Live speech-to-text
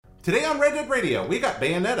Today on Red Dead Radio, we got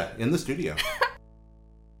Bayonetta in the studio.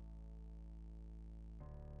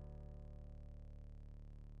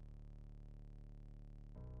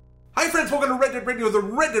 Hi friends, welcome to Red Dead Radio, the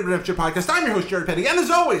Red Dead Redemption podcast. I'm your host, Jared Petty, and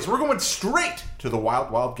as always, we're going straight to the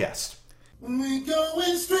Wild Wild Guest. We're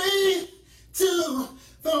going straight to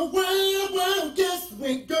the Wild Wild Guest.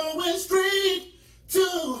 We're going straight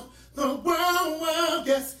to the Wild Wild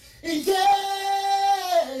Guest. Yeah!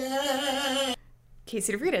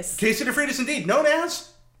 Casey DeFreitas. Casey DeFreitas, indeed, known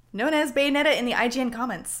as Bayonetta in the IGN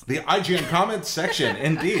comments. the IGN comments section,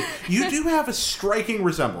 indeed. You do have a striking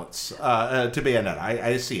resemblance to Bayonetta.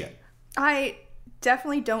 I see it. I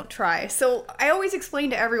definitely don't try. So I always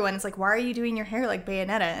explain to everyone, it's like, why are you doing your hair like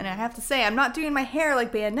Bayonetta? And I have to say, I'm not doing my hair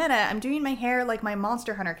like Bayonetta. I'm doing my hair like my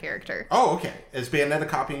Monster Hunter character. Oh, okay. Is Bayonetta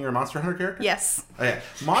copying your Monster Hunter character? Yes. Okay.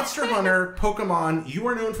 Monster Hunter, Pokemon, you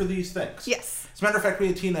are known for these things. Yes. As a matter of fact, we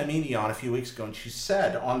had Tina Amini on a few weeks ago, and she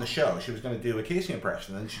said on the show she was going to do a Casey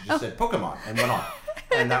impression, and then she just said Pokemon and went on.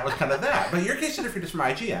 And that was kind of that. But you're Casey DeFreitas from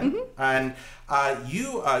IGN, and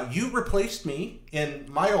you replaced me in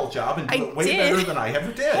my old job and do it way better than I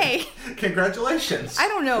ever did. Hey. Congratulations. I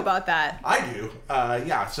don't know about that. I do.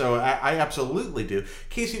 Yeah, so I absolutely do.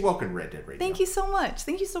 Casey, welcome to Red Dead Radio. Thank you so much.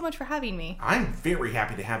 Thank you so much for having me. I'm very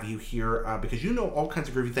happy to have you here because you know all kinds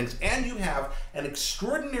of groovy things, and you have an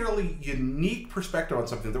extraordinarily unique perspective on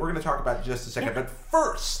something that we're going to talk about in just a second. Yeah. But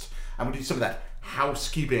first, I'm going to do some of that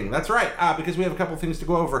housekeeping. That's right, because we have a couple things to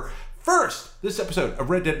go over. First, this episode of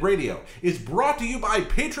Red Dead Radio is brought to you by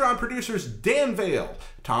Patreon producers Dan Vale,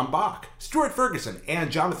 Tom Bach, Stuart Ferguson,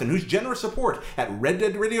 and Jonathan, whose generous support at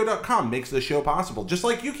reddeadradio.com makes this show possible. Just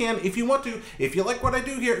like you can if you want to, if you like what I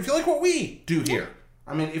do here, if you like what we do here.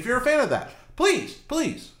 I mean, if you're a fan of that, please,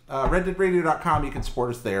 reddeadradio.com, you can support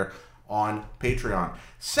us there on Patreon.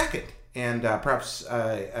 Second, and perhaps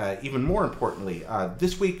even more importantly,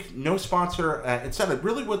 this week, no sponsor. Instead, I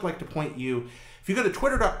really would like to point you, if you go to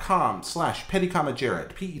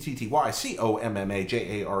twitter.com/pettycommajared,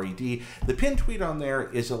 PETTYCOMMAJARED, the pinned tweet on there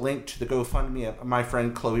is a link to the GoFundMe of my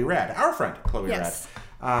friend Chloe Rad, our friend Chloe Yes.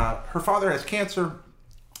 Rad. Her father has cancer.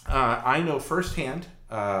 I know firsthand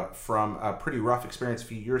from a pretty rough experience a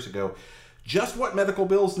few years ago just what medical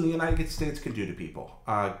bills in the United States can do to people.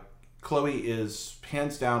 Chloe is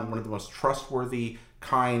hands down one of the most trustworthy,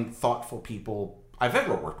 kind, thoughtful people I've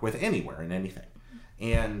ever worked with anywhere in anything.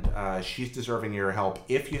 And she's deserving of your help.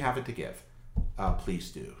 If you have it to give, please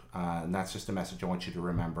do. And that's just a message I want you to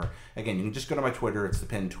remember. Again, you can just go to my Twitter. It's the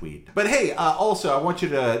pinned tweet. But hey, also, I want you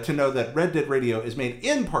to know that Red Dead Radio is made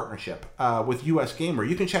in partnership with US Gamer.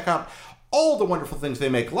 You can check out all the wonderful things they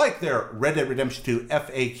make, like their Red Dead Redemption 2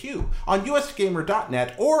 FAQ on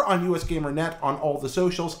usgamer.net or on usgamer.net on all the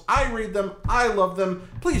socials. I read them. I love them.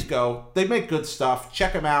 Please go. They make good stuff.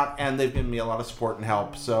 Check them out, and they've given me a lot of support and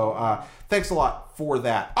help. So thanks a lot for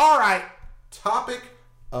that. All right. Topic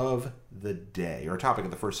of the day, or topic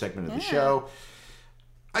of the first segment of the show.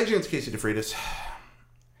 IGN's Casey DeFreitas.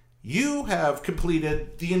 You have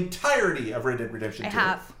completed the entirety of Red Dead Redemption 2. I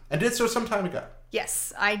have. And did so some time ago.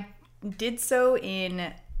 Yes, I did so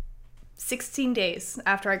in 16 days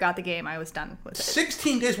after I got the game. I was done with it.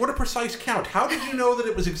 16 days? What a precise count. How did you know that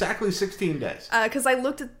it was exactly 16 days? Because I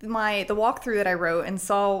looked at the walkthrough that I wrote and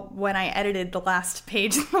saw when I edited the last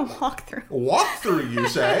page of the walkthrough. Walkthrough, you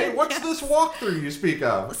say? What's Yes. this walkthrough you speak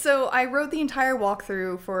of? So I wrote the entire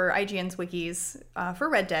walkthrough for IGN's wikis for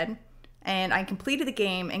Red Dead, and I completed the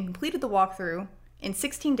game and completed the walkthrough in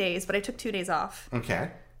 16 days, but I took 2 days off. Okay.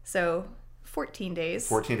 So 14 days.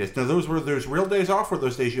 14 days. Now, those were those real days off, or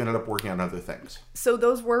those days you ended up working on other things? So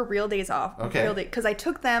those were real days off. Okay. Because I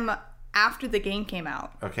took them after the game came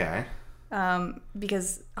out. Okay.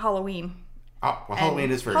 Because Halloween. Oh, well,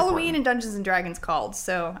 Halloween is very Halloween important. and Dungeons and Dragons called.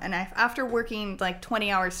 So, and after working like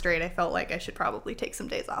 20 hours straight, I felt like I should probably take some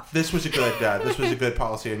days off. This was a good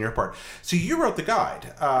policy on your part. So you wrote the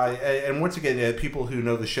guide, and once again, people who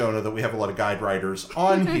know the show know that we have a lot of guide writers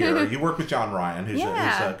on here. You work with John Ryan, who's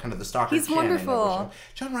kind of the stalker. He's wonderful.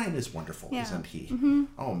 John Ryan is wonderful, isn't he? Mm-hmm.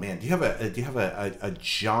 Oh man, do you have a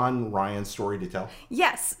John Ryan story to tell?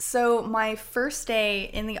 Yes. So my first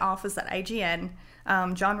day in the office at IGN,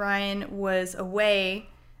 John Ryan was away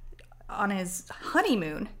on his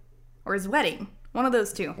honeymoon or his wedding. One of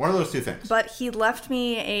those two. One of those two things. But he left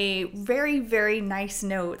me a very, very nice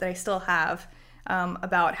note that I still have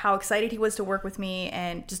about how excited he was to work with me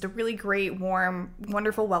and just a really great, warm,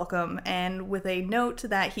 wonderful welcome. And with a note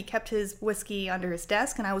that he kept his whiskey under his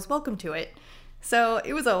desk and I was welcome to it. So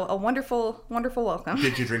it was a wonderful, wonderful welcome.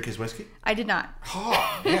 Did you drink his whiskey? I did not.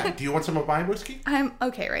 Oh, man. Do you want some of my whiskey? I'm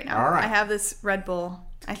okay right now. All right. I have this Red Bull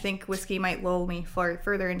I think whiskey might lull me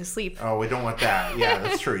further into sleep. Oh, we don't want that. Yeah,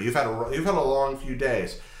 that's true. You've had a long few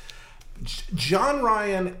days. John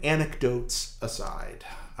Ryan, anecdotes aside,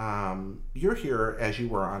 you're here as you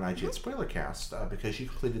were on IGN Spoilercast because you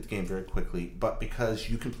completed the game very quickly, but because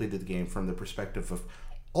you completed the game from the perspective of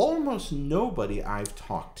almost nobody I've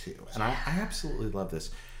talked to, and I absolutely love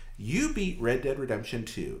this. You beat Red Dead Redemption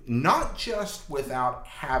 2, not just without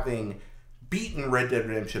having beaten Red Dead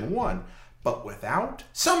Redemption 1, but without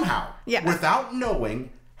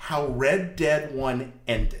knowing how Red Dead 1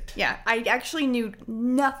 ended. Yeah, I actually knew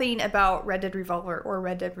nothing about Red Dead Revolver or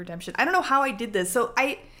Red Dead Redemption. I don't know how I did this. So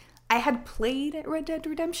I had played Red Dead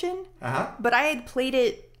Redemption, but I had played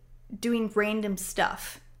it doing random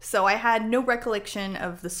stuff. So I had no recollection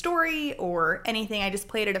of the story or anything. I just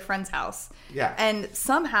played at a friend's house. Yeah. And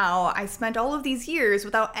somehow I spent all of these years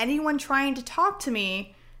without anyone trying to talk to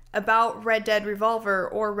me about Red Dead Revolver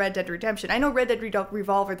or Red Dead Redemption. I know Red Dead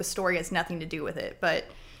Revolver, the story has nothing to do with it, but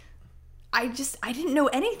I didn't know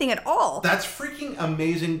anything at all. That's freaking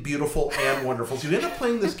amazing, beautiful, and wonderful. So you end up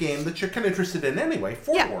playing this game that you're kind of interested in anyway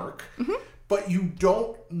for work, but you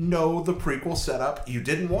don't know the prequel setup. You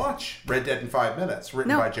didn't watch Red Dead in 5 Minutes,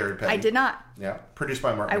 written by Jared Petty. I did not. Yeah, produced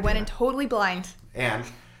by Mark I went in totally blind. And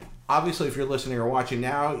obviously, if you're listening or watching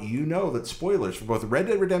now, you know that spoilers for both Red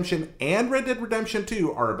Dead Redemption and Red Dead Redemption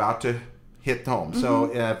 2 are about to hit home. So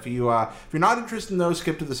if you're not interested in those,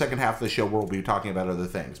 skip to the second half of the show where we'll be talking about other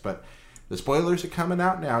things. But the spoilers are coming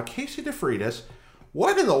out now. Casey DeFreitas,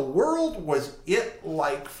 what in the world was it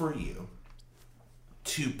like for you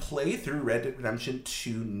to play through Red Dead Redemption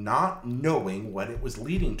 2 not knowing what it was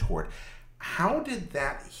leading toward? How did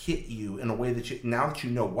that hit you in a way that now that you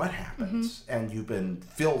know what happens and you've been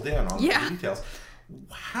filled in on the details,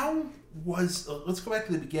 how was, let's go back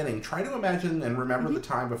to the beginning. Try to imagine and remember the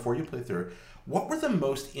time before you played through. What were the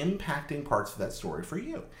most impacting parts of that story for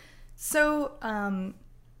you? So,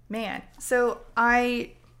 so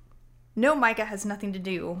I know Micah has nothing to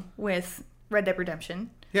do with Red Dead Redemption.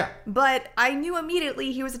 Yeah. But I knew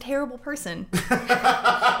immediately he was a terrible person. Okay.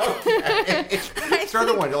 Start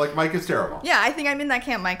at one. You're like, Micah's terrible. Yeah, I think I'm in that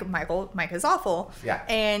camp. Micah's awful. Yeah.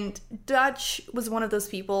 And Dutch was one of those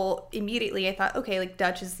people. Immediately, I thought, okay, like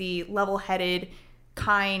Dutch is the level-headed,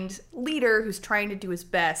 kind leader who's trying to do his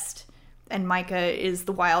best. And Micah is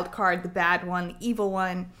the wild card, the bad one, the evil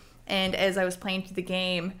one. And as I was playing through the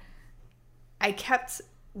game, I kept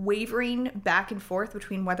wavering back and forth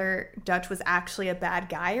between whether Dutch was actually a bad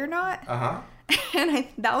guy or not. And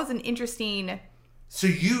that was an interesting So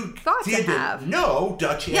you thought to have. know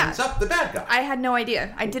Dutch ends up the bad guy. I had no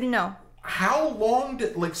idea. I didn't know. How long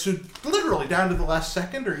did, so literally down to the last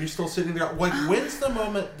second, or are you still sitting there? Like, when's the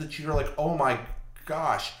moment that you're like, oh my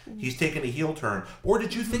gosh, he's taking a heel turn? Or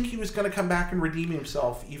did you think he was going to come back and redeem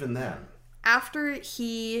himself even then? After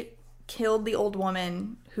he killed the old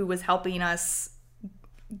woman who was helping us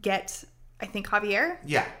get, I think, Javier?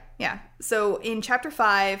 Yeah. Yeah. So in chapter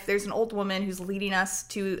 5, there's an old woman who's leading us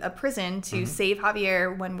to a prison to save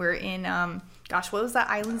Javier when we're in, what was that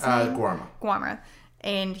island's name? Guarma.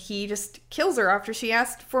 And he just kills her after she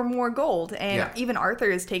asked for more gold. And even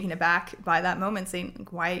Arthur is taken aback by that moment, saying,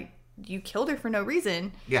 why you killed her for no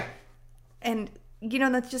reason? Yeah. And,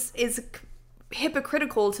 that just is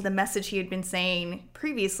hypocritical to the message he had been saying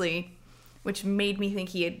previously, which made me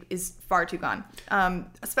think is far too gone.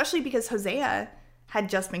 Especially because Hosea had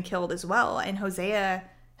just been killed as well, and Hosea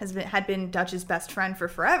had been Dutch's best friend for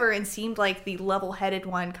forever and seemed like the level-headed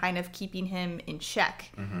one kind of keeping him in check.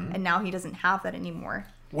 And now he doesn't have that anymore.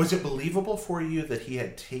 Was it believable for you that he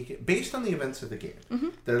had taken, based on the events of the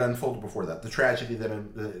game, that had unfolded before that, the tragedy that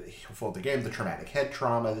unfolded the game, the traumatic head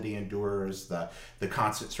trauma that he endures, the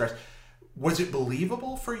constant stress, was it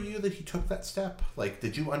believable for you that he took that step? Like,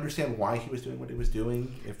 did you understand why he was doing what he was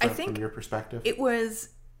doing from your perspective? It was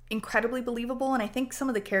incredibly believable, and I think some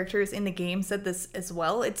of the characters in the game said this as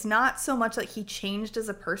well. It's not so much that he changed as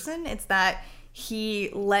a person, it's that he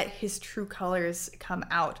let his true colors come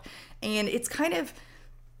out. And it's kind of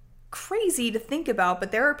crazy to think about,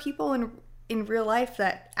 but there are people in real life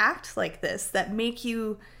that act like this, that make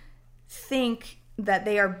you think that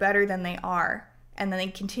they are better than they are. And then they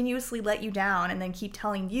continuously let you down and then keep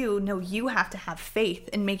telling you, no, you have to have faith,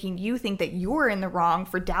 and making you think that you're in the wrong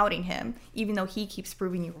for doubting him, even though he keeps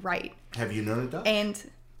proving you right. Have you known a Dutch?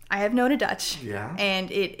 And I have known a Dutch. Yeah.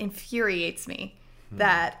 And it infuriates me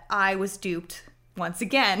that I was duped once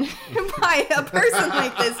again by a person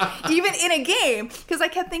like this, even in a game. Because I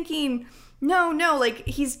kept thinking, no, like,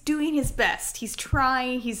 he's doing his best. He's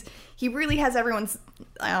trying. He really has everyone's,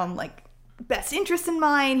 best interest in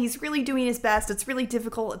mind. He's really doing his best. It's really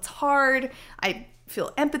difficult. It's hard. I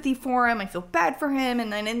feel empathy for him. I feel bad for him.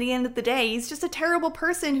 And then in the end of the day, he's just a terrible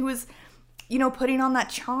person who is, you know, putting on that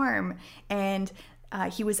charm. And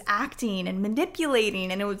he was acting and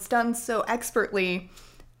manipulating, and it was done so expertly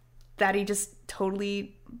that he just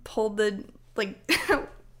totally pulled the, like,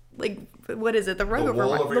 what is it? The rug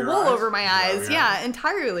over my eyes. Yeah,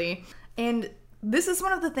 entirely. And this is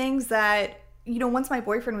one of the things that, you know, once my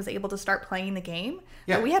boyfriend was able to start playing the game,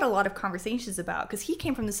 that we had a lot of conversations about, because he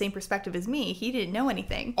came from the same perspective as me. He didn't know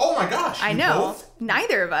anything. Oh my gosh. I know.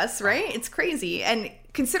 Neither of us, right? It's crazy. And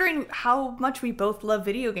considering how much we both love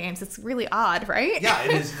video games, it's really odd, right? Yeah,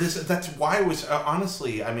 it is. That's why I was,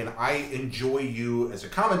 honestly, I mean, I enjoy you as a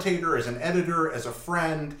commentator, as an editor, as a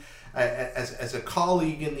friend, as a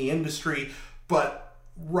colleague in the industry, but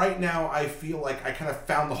right now I feel like I kind of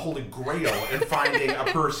found the holy grail in finding a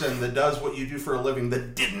person that does what you do for a living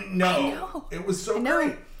that didn't know. I know. It was so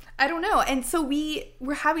great. I don't know. And so we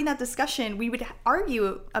were having that discussion. We would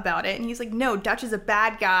argue about it, and he's like, no, Dutch is a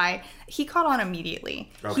bad guy. He caught on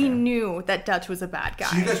immediately. Okay. He knew that Dutch was a bad guy.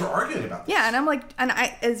 So you guys were arguing about this? Yeah, and I'm like, and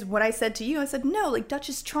I, as what I said to you, I said, no, like, Dutch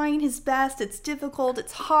is trying his best. It's difficult.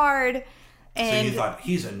 It's hard. And so you thought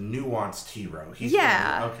he's a nuanced hero. He's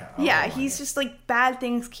he's just like, bad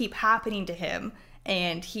things keep happening to him,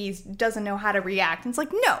 and he doesn't know how to react. And it's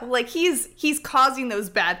like, no, like, he's causing those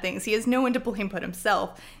bad things. He has no one to blame but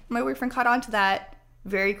himself. And my boyfriend caught on to that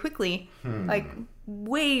very quickly, like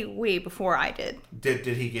way before I did. Did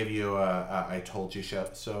he give you a I told you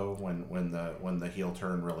so when the heel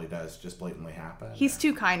turn really does just blatantly happen? He's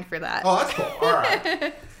too kind for that. Oh, that's cool. All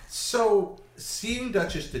right. So seeing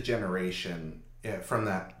Dutch's degeneration from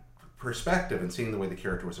that perspective, and seeing the way the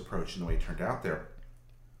character was approached and the way it turned out there,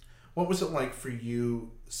 what was it like for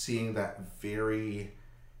you seeing that very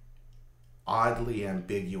oddly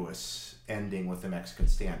ambiguous ending with the Mexican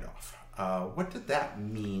standoff? What did that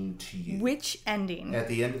mean to you? Which ending? At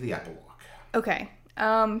the end of the epilogue. Okay.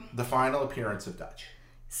 The final appearance of Dutch.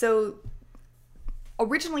 So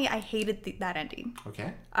originally I hated that ending.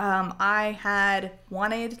 Okay. I had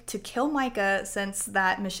wanted to kill Micah since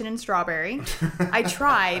that mission in Strawberry. I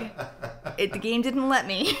tried. The game didn't let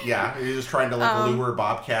me. Yeah, you're just trying to lure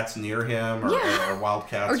bobcats near him or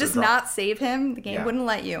wildcats. Or just not save him. The game wouldn't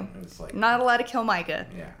let you. It's like, not allowed to kill Micah.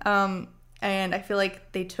 Yeah. And I feel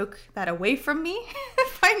like they took that away from me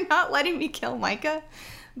by not letting me kill Micah.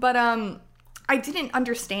 But I didn't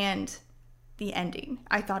understand the ending.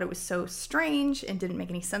 I thought it was so strange and didn't make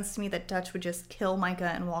any sense to me that Dutch would just kill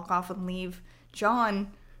Micah and walk off and leave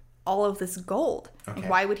John all of this gold. Okay. Like,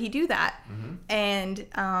 why would he do that? Mm-hmm.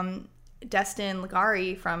 And Destin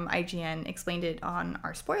Ligari from IGN explained it on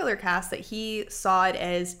our spoiler cast that he saw it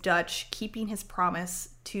as Dutch keeping his promise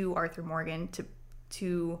to Arthur Morgan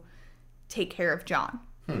to take care of John.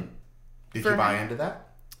 Did you buy into that?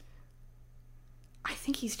 I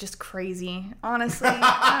think he's just crazy. Honestly,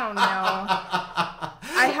 I don't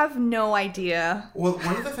know. I have no idea. Well,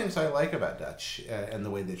 one of the things I like about Dutch and the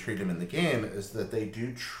way they treat him in the game is that they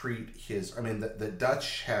do treat his... I mean, the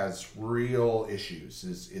Dutch has real issues,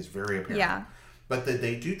 is very apparent. Yeah. But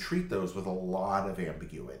they do treat those with a lot of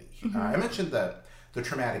ambiguity. Mm-hmm. I mentioned the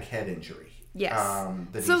traumatic head injury. Yes.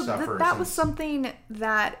 That he suffers. That was something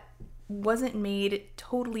that wasn't made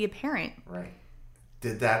totally apparent. Right.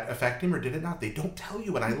 Did that affect him or did it not? They don't tell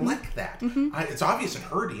you, and I like that. Mm-hmm. It's obvious it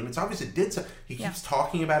hurt him. It's obvious it did. So he keeps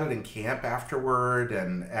talking about it in camp afterward,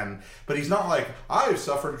 but he's not like, I've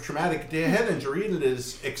suffered a traumatic head injury that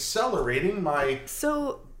is accelerating my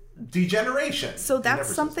degeneration. So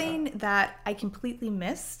that's something that I completely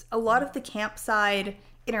missed. A lot of the campside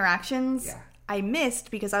interactions I missed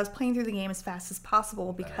because I was playing through the game as fast as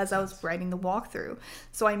possible because I was writing the walkthrough.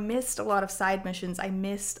 So I missed a lot of side missions. I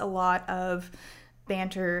missed a lot of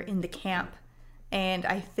banter in the camp, and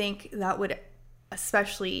I think that would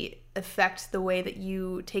especially affect the way that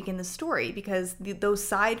you take in the story, because those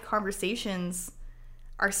side conversations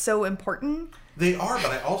are so important. They are,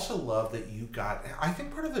 but I also love that you got... I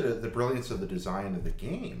think part of the brilliance of the design of the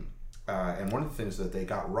game, and one of the things that they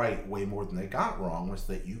got right way more than they got wrong, was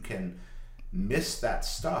that you can miss that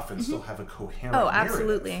stuff and still have a coherent narrative.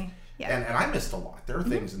 Absolutely. Yeah. And I missed a lot. There are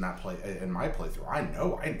things in my playthrough I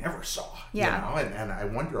know I never saw. Yeah. You know? And I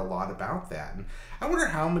wonder a lot about that. And I wonder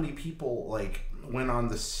how many people went on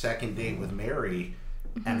the second date with Mary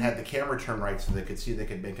and had the camera turn right so they could see they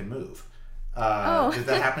could make a move. Did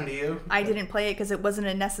that happen to you? I didn't play it because it wasn't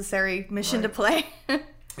a necessary mission to play.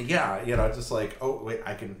 Yeah, just like, oh wait,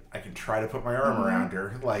 I can try to put my arm around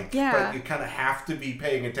her, but you kind of have to be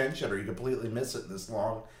paying attention or you completely miss it in this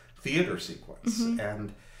long theater sequence.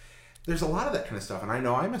 And there's a lot of that kind of stuff, and I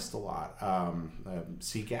know I missed a lot.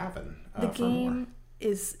 See Gavin. The game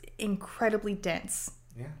is incredibly dense.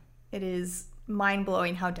 Yeah. It is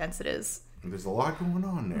mind-blowing how dense it is. There's a lot going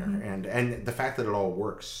on there, and the fact that it all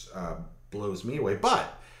works blows me away.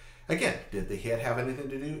 But again, did the hit have anything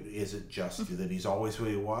to do? Is it just that he's always who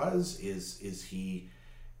he was? Is he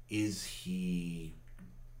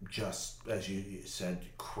just, as you said,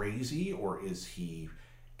 crazy, or is he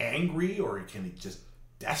angry, or can he just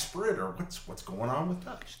desperate, or what's going on with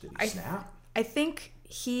Dutch? Did he snap? I think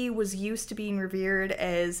he was used to being revered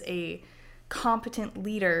as a competent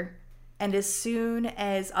leader. And as soon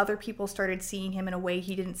as other people started seeing him in a way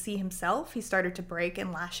he didn't see himself, he started to break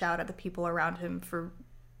and lash out at the people around him for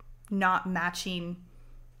not matching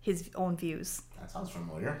his own views. That sounds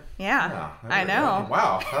familiar. Yeah, I know.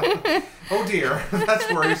 Wow. Oh dear, that's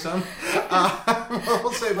worrisome.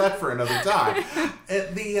 We'll save that for another time.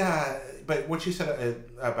 But what you said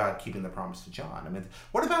about keeping the promise to Jon, I mean,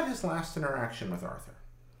 what about his last interaction with Arthur?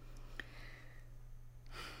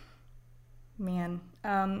 Man.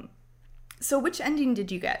 So which ending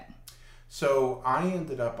did you get? So I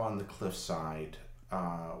ended up on the cliffside,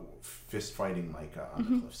 fist fighting Micah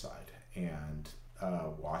on the cliffside, and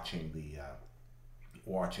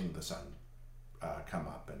watching the sun come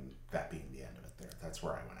up, and that being the end of it there. That's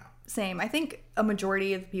where I went out. Same. I think a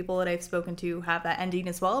majority of the people that I've spoken to have that ending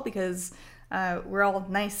as well, because we're all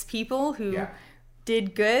nice people who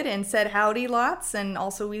did good and said howdy lots, and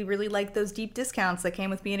also we really like those deep discounts that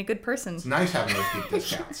came with being a good person. It's nice having those deep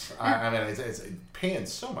discounts. I mean, it's paying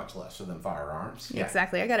so much less than firearms. Yeah.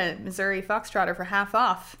 Exactly. I got a Missouri Foxtrotter for half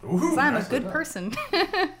off. Ooh, I'm a good person.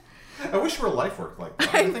 I wish your life worked like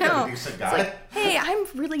that. I think know. I'm a decent guy. It's like, hey, I'm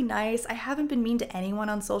really nice. I haven't been mean to anyone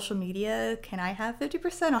on social media. Can I have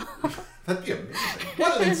 50% off? That'd be amazing.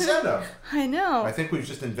 What an incentive. I know. I think we've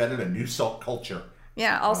just invented a new salt culture.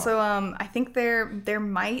 Yeah, also, I think there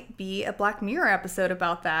might be a Black Mirror episode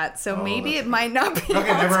about that, so maybe it might not be Okay,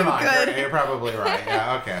 all never too mind. good. You're probably right.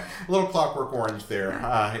 Yeah, okay. A little Clockwork Orange there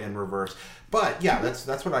in reverse. But yeah, that's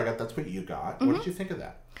what I got. That's what you got. What did you think of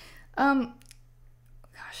that?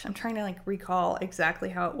 Gosh, I'm trying to recall exactly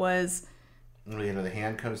how it was. You know, the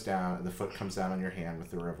hand comes down, the foot comes down on your hand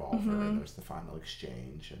with the revolver, and there's the final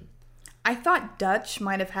exchange. And I thought Dutch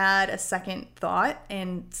might have had a second thought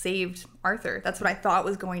and saved Arthur. That's what I thought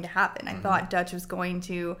was going to happen. I thought Dutch was going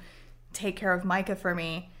to take care of Micah for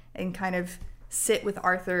me and kind of sit with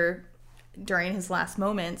Arthur during his last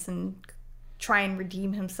moments and try and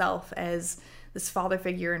redeem himself as this father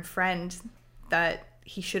figure and friend that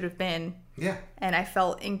he should have been. yeah, And I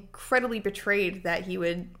felt incredibly betrayed that he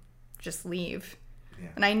would just leave. Yeah.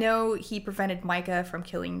 And I know he prevented Micah from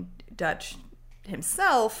killing Dutch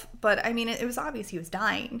himself, but I mean, it was obvious he was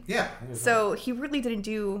dying. yeah. So he really didn't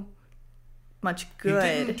do much good.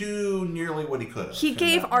 He didn't do nearly what he could have. He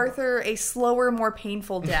gave Arthur a slower, more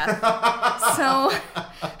painful death. So,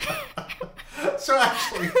 So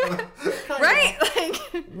actually, right?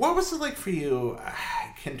 what was it like for you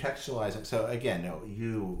contextualizing? So again,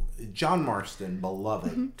 John Marston,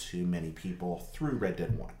 beloved to many people through Red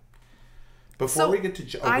Dead 1. Before we get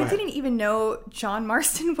to... I didn't even know John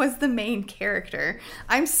Marston was the main character.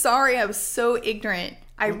 I'm sorry, I was so ignorant.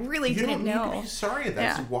 I really didn't know. You don't need to be sorry.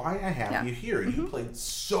 That's why I have you here. You played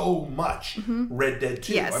so much Red Dead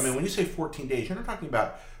 2. Yes. I mean, when you say 14 days, you're not talking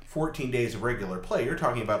about 14 days of regular play. You're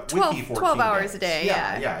talking about 12 hours a day,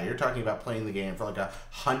 Yeah, you're talking about playing the game for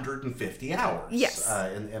 150 hours. Yes.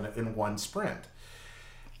 In one sprint.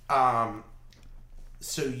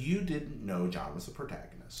 So you didn't know John was the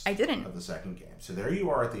protagonist. I didn't. Of the second game. So there you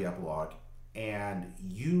are at the epilogue, and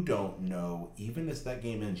you don't know, even as that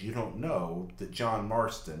game ends, you don't know that John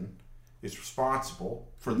Marston is responsible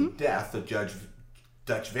for the death of Judge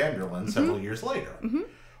Dutch Van der Linde several years later.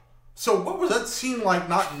 So what was that scene like,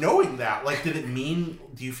 not knowing that? Did it mean,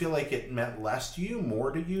 do you feel like it meant less to you,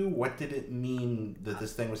 more to you? What did it mean that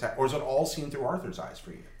this thing was happening? Or is it all seen through Arthur's eyes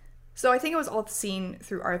for you? So I think it was all seen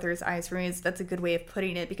through Arthur's eyes for me. That's a good way of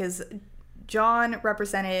putting it, because John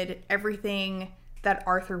represented everything that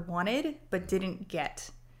Arthur wanted but didn't get.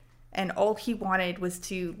 And all he wanted was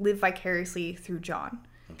to live vicariously through John.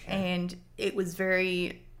 Okay. And it was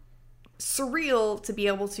very surreal to be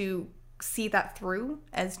able to see that through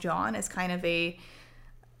as John, as kind of a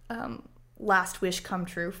last wish come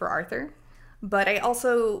true for Arthur. But I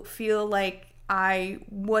also feel like I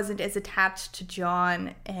wasn't as attached to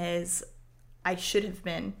John as I should have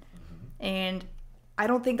been. And I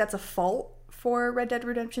don't think that's a fault for Red Dead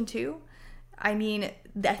Redemption 2. I mean,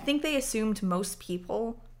 I think they assumed most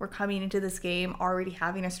people were coming into this game already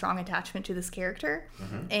having a strong attachment to this character.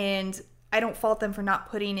 And I don't fault them for not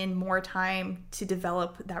putting in more time to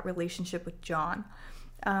develop that relationship with John.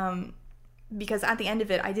 Because at the end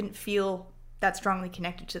of it, I didn't feel that strongly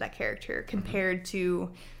connected to that character compared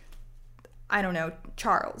to, I don't know,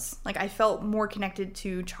 Charles. Like, I felt more connected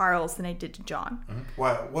to Charles than I did to John.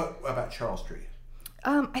 What about Charles Tree?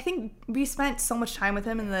 I think we spent so much time with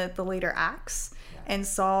him in the later acts and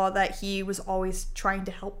saw that he was always trying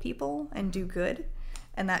to help people and do good.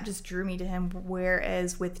 And that just drew me to him.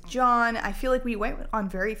 Whereas with John, I feel like we went on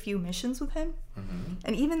very few missions with him.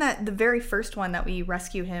 And even the very first one that we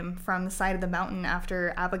rescue him from the side of the mountain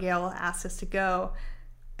after Abigail asked us to go,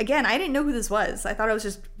 again, I didn't know who this was. I thought I was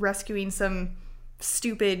just rescuing some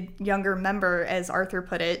stupid younger member, as Arthur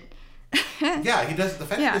put it. Yeah, he does. The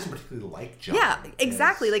fact he doesn't particularly like John. Yeah,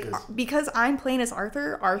 exactly. Because I'm playing as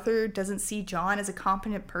Arthur doesn't see John as a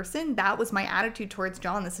competent person. That was my attitude towards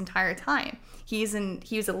John this entire time. He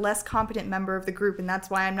was a less competent member of the group, and that's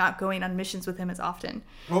why I'm not going on missions with him as often.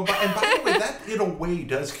 Well, and by the way, that in a way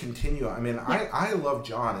does continue. I mean, I love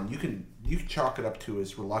John, and you can chalk it up to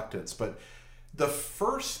his reluctance, but the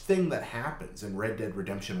first thing that happens in Red Dead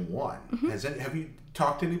Redemption 1, have you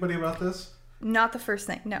talked to anybody about this? Not the first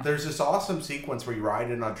thing, no. There's this awesome sequence where you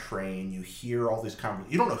ride in on a train, you hear all these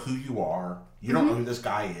conversations. You don't know who you are. You don't know who this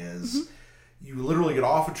guy is. You literally get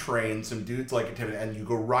off a train, some dude's like intimidated, and you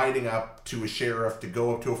go riding up to a sheriff to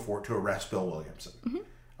go up to a fort to arrest Bill Williamson.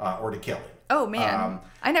 Or to kill him. Oh, man.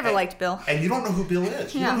 I never liked Bill. And you don't know who Bill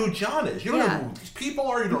is. You don't know who John is. You don't know who these people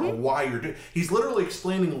are. You don't know why you're doing. He's literally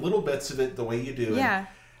explaining little bits of it the way you do. Yeah.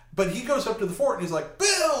 But he goes up to the fort and he's like,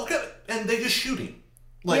 Bill! And they just shoot him.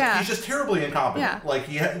 Like, he's just terribly incompetent. Yeah. Like,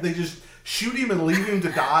 they just shoot him and leave him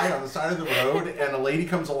to die on the side of the road, and a lady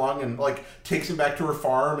comes along and, like, takes him back to her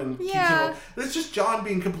farm and keeps him. It's just John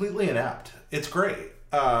being completely inept. It's great.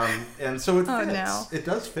 And so it fits. No. It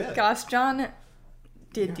does fit. Gosh, John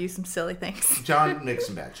did do some silly things. John makes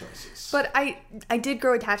some bad choices. But I did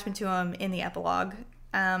grow attachment to him in the epilogue.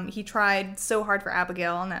 He tried so hard for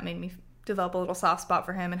Abigail, and that made me develop a little soft spot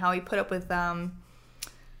for him, and how he put up with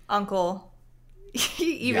Uncle,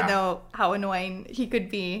 even though how annoying he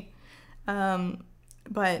could be.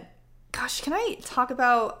 But gosh, can I talk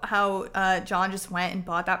about how John just went and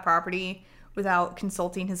bought that property without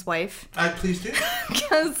consulting his wife? Please do.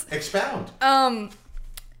 Because expound.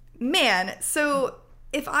 Man, so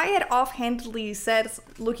if I had offhandedly said,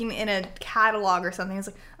 looking in a catalog or something, it's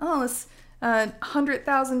like, oh, this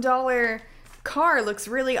 $100,000 car looks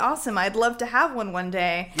really awesome. I'd love to have one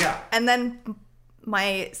day. Yeah. And then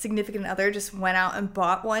my significant other just went out and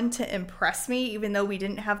bought one to impress me, even though we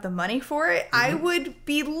didn't have the money for it. I would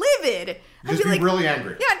be livid. I'd be like, really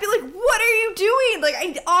angry. Yeah, I'd be like, what are you doing? Like,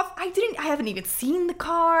 I haven't even seen the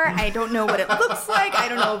car. I don't know what it looks like. I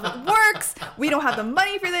don't know if it works. We don't have the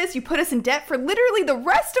money for this. You put us in debt for literally the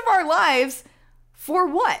rest of our lives. For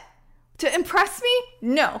what? To impress me?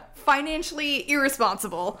 No. Financially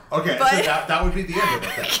irresponsible. Okay, but... so that would be the end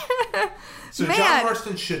of it then. So Man. John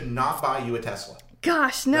Marston should not buy you a Tesla.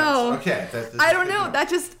 Gosh, no. Okay. I don't know. That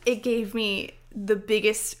just, it gave me the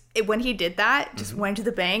biggest, when he did that, just went to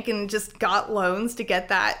the bank and just got loans to get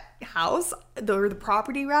that house, or the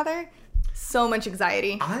property rather. So much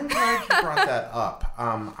anxiety. I'm glad you brought that up.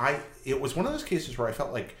 It was one of those cases where I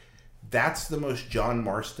felt like that's the most John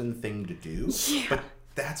Marston thing to do. Yeah. But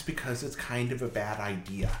that's because it's kind of a bad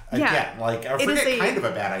idea. Again, like, I forget kind of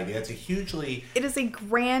a bad idea. It's a hugely... It is a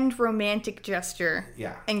grand romantic gesture.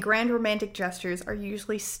 Yeah. And grand romantic gestures are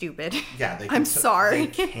usually stupid. Yeah. I'm sorry.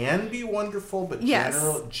 They can be wonderful, but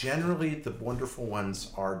yes. generally the wonderful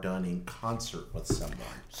ones are done in concert with someone.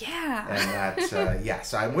 Yeah. And that's,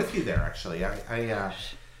 so I'm with you there, actually.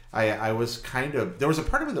 I was kind of... There was a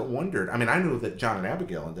part of me that wondered... I mean, I knew that John and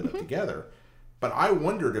Abigail ended up together, but I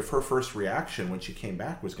wondered if her first reaction when she came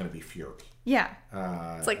back was going to be fury. Yeah.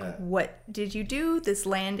 It's like, what did you do? This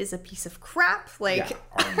land is a piece of crap. Like,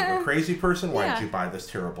 are you a crazy person? Why did you buy this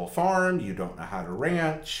terrible farm? You don't know how to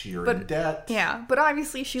ranch. You're in debt. Yeah, but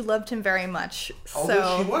obviously she loved him very much.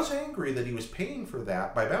 Although she was angry that he was paying for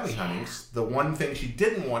that by bounty hunting. The one thing she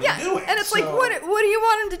didn't want him doing. And it's like, what do you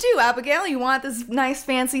want him to do, Abigail? You want this nice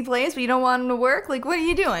fancy place, but you don't want him to work? Like, what are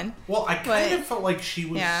you doing? Well, I kind of felt like she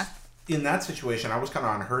was... Yeah. In that situation, I was kind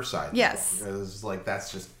of on her side. Yes. Because, like,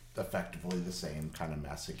 that's just effectively the same kind of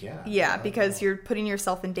mess again. Yeah, because you're putting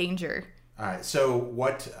yourself in danger. All right. So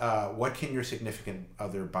what can your significant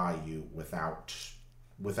other buy you without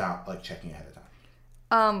like checking ahead of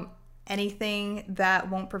time? Anything that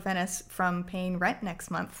won't prevent us from paying rent next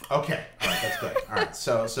month. Okay. All right. That's good. All right.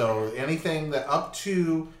 So anything that up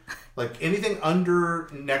to, like, anything under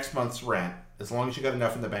next month's rent, as long as you got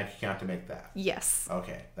enough in the bank account to make that. Yes.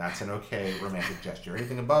 Okay. That's an okay romantic gesture.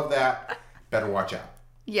 Anything above that, better watch out.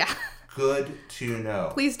 Yeah. Good to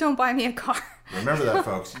know. Please don't buy me a car. Remember that,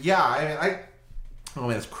 folks. Yeah, I mean, Oh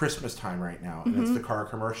man, it's Christmas time right now, and it's the car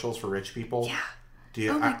commercials for rich people. Yeah. Do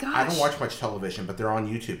you, Oh my I gosh. don't watch much television, but they're on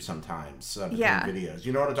YouTube sometimes. Yeah. Videos.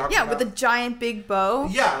 You know what I'm talking Yeah, about? with the giant big bow.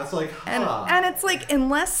 Yeah, it's like, huh. And it's like,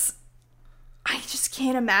 unless I just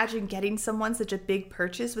can't imagine getting someone such a big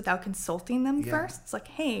purchase without consulting them first. It's like,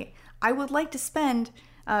 hey, I would like to spend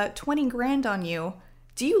 20 grand on you.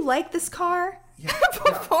 Do you like this car? Yeah,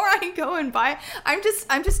 Before I go and buy it.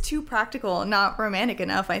 I'm just too practical, not romantic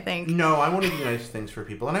enough, I think. No, I want to do nice things for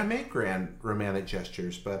people, and I make grand romantic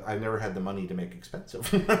gestures, but I've never had the money to make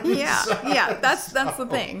expensive ones. Yeah, that's the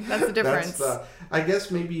thing. That's the difference. I guess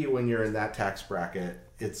maybe when you're in that tax bracket,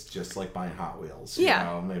 it's just like buying Hot Wheels. You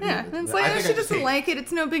know, maybe It's like, if she doesn't like it,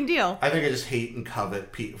 it's no big deal. I think I just hate and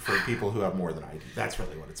covet for people who have more than I do. That's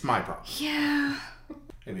really what it's my problem. Yeah.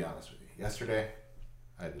 To be honest with you, yesterday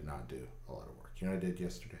I did not do a lot of work. You know what I did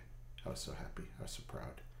yesterday? I was so happy. I was so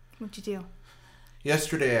proud. What'd you do?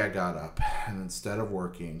 Yesterday I got up, and instead of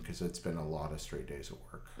working, because it's been a lot of straight days of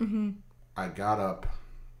work, I got up,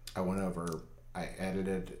 I went over, I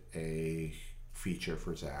edited a feature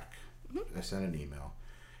for Zach. I sent an email.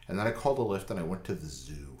 And then I called a Lyft and I went to the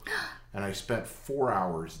zoo. And I spent 4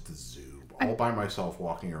 hours at the zoo, all by myself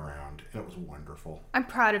walking around. And it was wonderful. I'm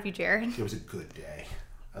proud of you, Jared. It was a good day.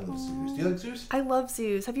 I love zoos. Do you like zoos? I love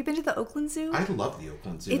zoos. Have you been to the Oakland Zoo? I love the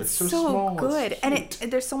Oakland Zoo. It's so small. good. It's And cute.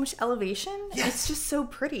 there's so much elevation. Yes. It's just so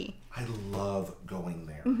pretty. I love going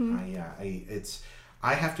there.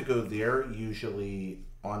 I have to go there usually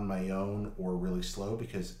on my own or really slow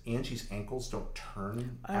because Angie's ankles don't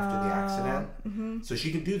turn after the accident. So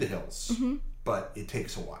she can do the hills, but it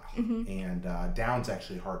takes a while. And down's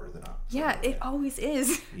actually harder than up. Yeah, it always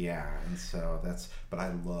is. Yeah, and so but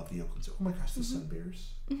I love the Oakland Zoo. Oh my gosh, the sun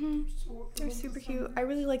bears. They're super cute. I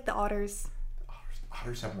really like the otters.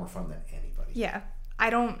 Otters have more fun than anybody. Yeah.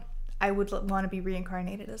 I would want to be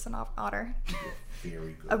reincarnated as an otter.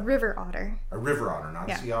 Very good. A river otter. A river otter, not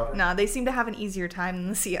a sea otter? No, they seem to have an easier time than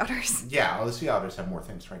the sea otters. Yeah, well, the sea otters have more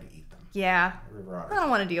things trying to eat them. Yeah. River I otters. don't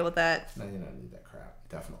want to deal with that. No, you don't need that crap.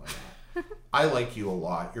 Definitely not. I like you a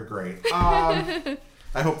lot. You're great. I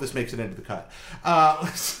hope this makes it into the cut.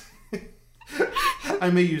 I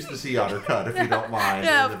may use the sea otter cut if you don't mind.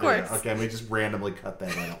 Yeah, in the of video. course. Okay, I may just randomly cut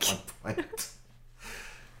that in at one point.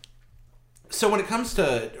 So when it comes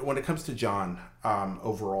to John,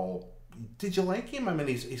 overall, did you like him? I mean,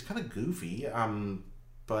 he's kind of goofy,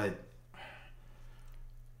 but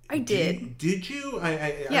I did. Did you?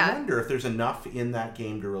 I wonder if there's enough in that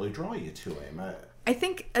game to really draw you to him. I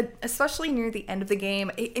think, especially near the end of the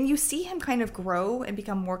game, and you see him kind of grow and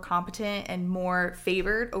become more competent and more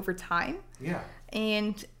favored over time. Yeah.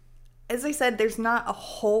 And as I said, there's not a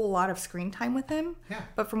whole lot of screen time with him. Yeah.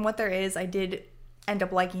 But from what there is, I did end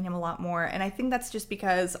up liking him a lot more. And I think that's just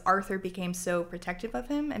because Arthur became so protective of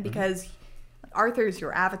him and because Arthur's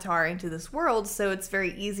your avatar into this world, so it's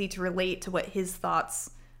very easy to relate to what his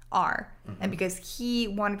thoughts are. And because he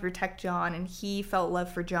wanted to protect John and he felt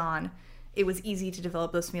love for John, it was easy to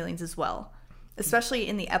develop those feelings as well. Especially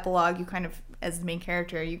in the epilogue, you kind of, as the main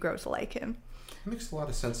character, you grow to like him. It makes a lot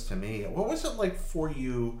of sense to me. What was it like for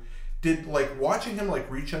you? Did watching him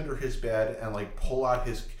reach under his bed and pull out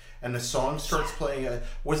his and the song starts playing?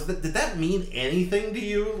 Did that mean anything to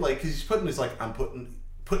you? Because he's putting his I'm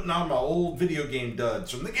putting on my old video game duds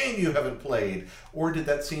from the game you haven't played, or did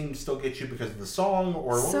that scene still get you because of the song,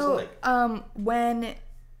 or what was it like?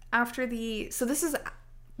 This is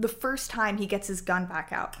the first time he gets his gun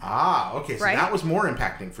back out. Ah, okay. So right? that was more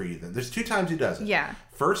impacting for you then. There's 2 times he does it. Yeah.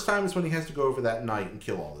 First time is when he has to go over that night and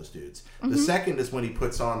kill all those dudes. The second is when he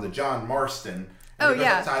puts on the John Marston. And he goes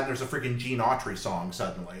outside and there's a freaking Gene Autry song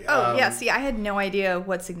suddenly. Yeah. See, I had no idea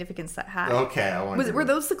what significance that had. Okay. Were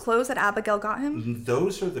those the clothes that Abigail got him?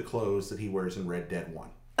 Those are the clothes that he wears in Red Dead 1.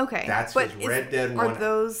 Okay. That's his Red Dead 1. Are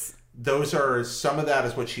those... Those are, some of that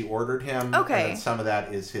is what she ordered him. Okay. And then some of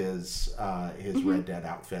that is his Red Dead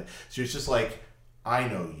outfit. So it's just I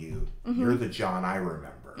know you. You're the John I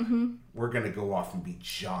remember. We're going to go off and be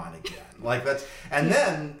John again.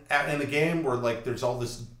 Then in the game where there's all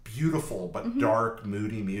this beautiful but dark,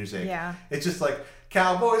 moody music. Yeah. It's just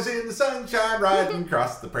cowboys in the sunshine riding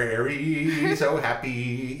across the prairie, so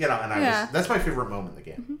happy. And that's my favorite moment in the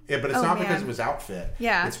game. Yeah, but it's not because of his outfit.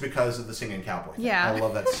 Yeah. It's because of the singing cowboy thing. Yeah. I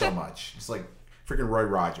love that so much. It's like freaking Roy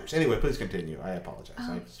Rogers. Anyway, please continue. I apologize.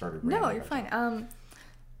 I started. No, you're fine.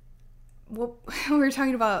 Well, we were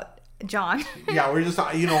talking about John. Yeah, we're just.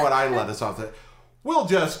 You know what? I let us off that. We'll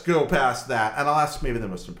just go past that, and I'll ask maybe the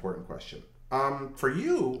most important question. For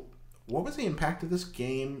you, what was the impact of this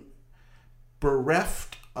game,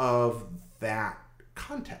 bereft of that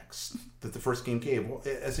context that the first game gave. Well,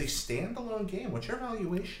 as a standalone game, what's your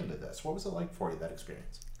evaluation of this? What was it like for you, that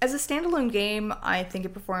experience? As a standalone game, I think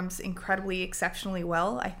it performs incredibly, exceptionally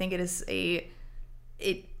well. I think it is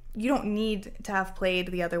you don't need to have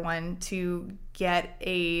played the other one to get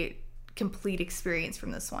a complete experience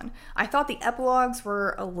from this one. I thought the epilogues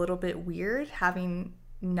were a little bit weird, having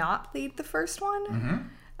not played the first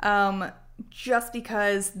one. Just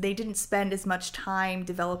because they didn't spend as much time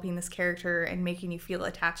developing this character and making you feel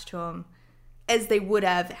attached to him as they would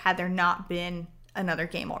have had there not been another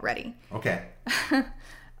game already. Okay.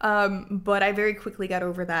 But I very quickly got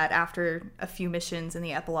over that after a few missions in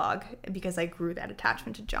the epilogue because I grew that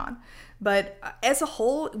attachment to John. But as a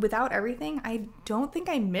whole, without everything, I don't think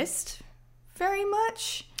I missed very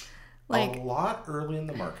much. A lot early in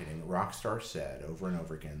the marketing, Rockstar said over and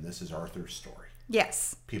over again, this is Arthur's story.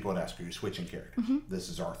 Yes. People would ask, are you switching characters? This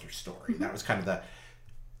is Arthur's story. That was kind of the...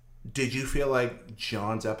 Did you feel like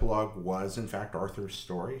John's epilogue was, in fact, Arthur's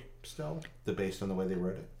story still, based on the way they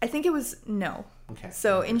wrote it? I think it was no. Okay.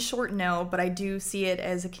 So, in short, no, but I do see it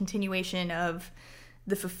as a continuation of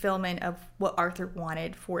the fulfillment of what Arthur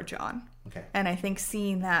wanted for John. Okay. And I think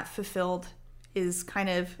seeing that fulfilled is kind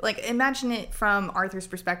of... imagine it from Arthur's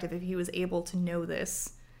perspective if he was able to know this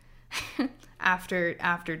after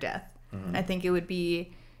death. I think it would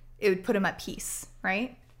put him at peace,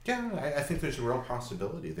 right? Yeah, I think there's a real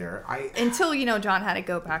possibility there. Until, John had to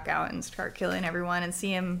go back out and start killing everyone and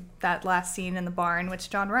see him, that last scene in the barn, which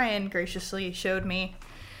John Ryan graciously showed me.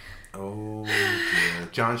 Oh, dear.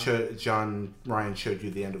 John Ryan showed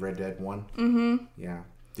you the end of Red Dead 1? Mm-hmm. Yeah.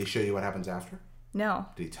 Did he show you what happens after? No.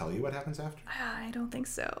 Did he tell you what happens after? I don't think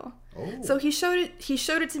so. Oh. So he showed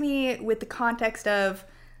it to me with the context of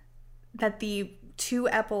that the 2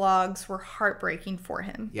 epilogues were heartbreaking for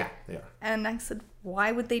him. Yeah, they are. And I said,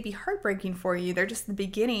 why would they be heartbreaking for you? They're just the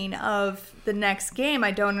beginning of the next game.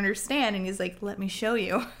 I don't understand. And he's like, let me show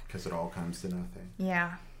you. Because it all comes to nothing.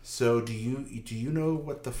 Yeah. So do you know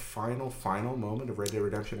what the final moment of Red Dead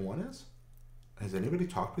Redemption 1 is? Has anybody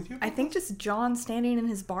talked with you? I think just John standing in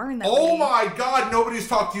his barn that Oh way. my God, nobody's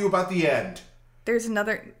talked to you about the end. There's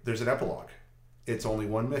another... There's an epilogue. It's only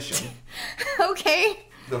one mission. Okay.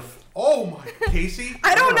 Oh my, Casey!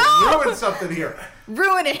 I don't know! Ruin something here.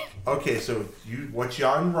 Ruin it. Okay, so what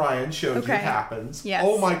John Ryan showed you happens. Yes.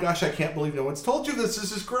 Oh my gosh, I can't believe no one's told you this.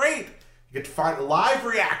 This is great. You get to find a live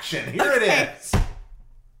reaction. Here it is.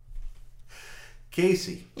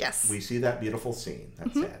 Casey. Yes. We see that beautiful scene,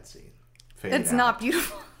 that sad scene. It's not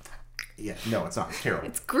beautiful. Yeah, no, it's not. It's terrible.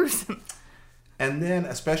 It's gruesome. And then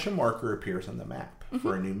a special marker appears on the map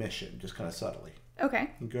for a new mission, just kind of subtly.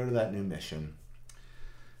 Okay. You go to that new mission,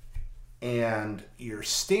 and you're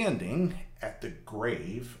standing at the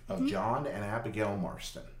grave of John and Abigail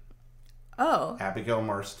Marston. Oh. Abigail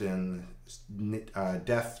Marston's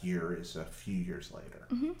death year is a few years later.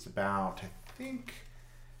 It's about, I think,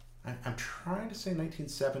 I'm trying to say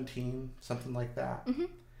 1917, something like that.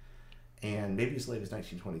 And maybe as late as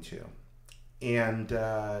 1922. And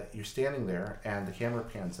you're standing there, and the camera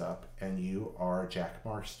pans up, and you are Jack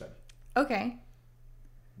Marston. Okay.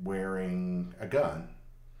 Wearing a gun.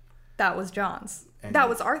 That was John's. And that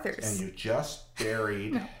was Arthur's. And you've just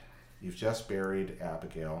buried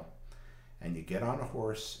Abigail, and you get on a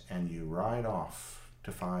horse and you ride off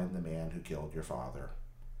to find the man who killed your father.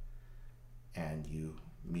 And you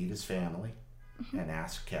meet his family and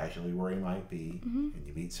ask casually where he might be. And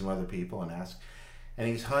you meet some other people and ask, and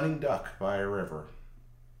he's hunting duck by a river.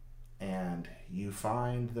 And you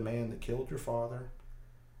find the man that killed your father,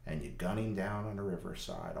 and you gun him down on a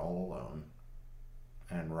riverside all alone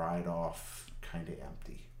and ride off kind of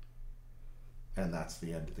empty. And that's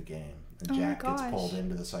the end of the game. And Jack gets pulled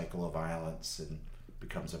into the cycle of violence and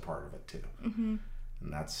becomes a part of it too. And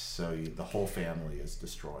that's so the whole family is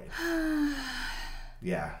destroyed.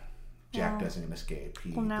 Yeah. Jack doesn't escape.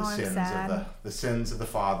 The sins of the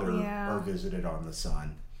father are visited on the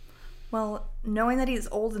son. Well, knowing that he's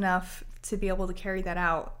old enough to be able to carry that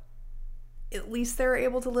out, at least they're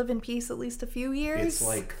able to live in peace at least a few years. It's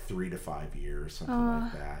like 3 to 5 years, something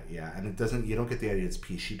like that. Yeah, and you don't get the idea it's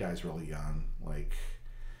peace. She dies really young,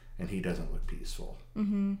 and he doesn't look peaceful.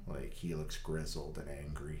 Like, he looks grizzled and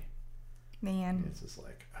angry. Man. It's just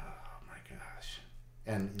like, oh my gosh.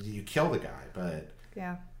 And you kill the guy, but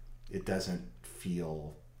it doesn't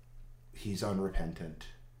feel, he's unrepentant.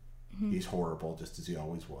 He's horrible, just as he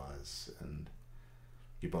always was. And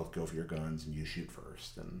you both go for your guns and you shoot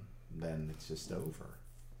first, and then it's just over.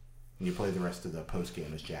 And you play the rest of the post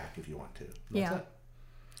game as Jack if you want to. That's it.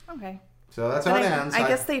 Okay. So that's how it ends. I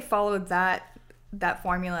guess they followed that that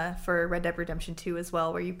formula for Red Dead Redemption 2 as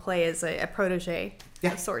well, where you play as a protege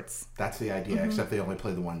Yeah. of sorts. That's the idea, except they only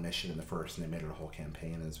play the one mission in the first, and they made it a whole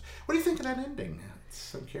campaign. What do you think of that ending?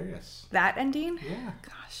 I'm curious. That ending? Yeah.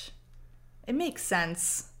 Gosh. It makes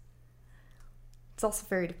sense. It's also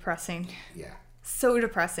very depressing. Yeah. So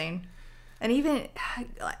depressing. And even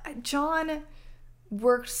John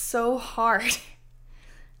worked so hard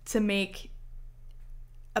to make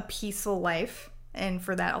a peaceful life, and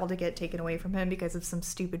for that all to get taken away from him because of some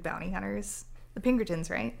stupid bounty hunters. The Pinkertons,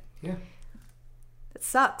 right? Yeah. It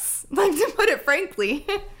sucks. Like, to put it frankly.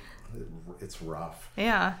 It's rough.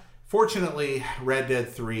 Yeah. Fortunately, Red Dead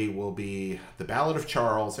 3 will be the Ballad of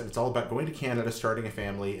Charles, and it's all about going to Canada, starting a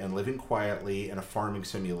family, and living quietly in a farming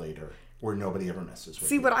simulator where nobody ever messes with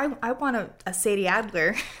See, you. what I want a Sadie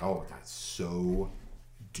Adler. Oh, so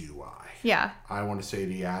do I. Yeah. I want a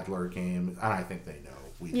Sadie Adler game, and I think they know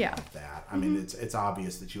we Yeah. love that. I mean, it's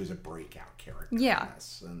obvious that she was a breakout character Yeah. in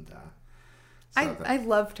this. And, I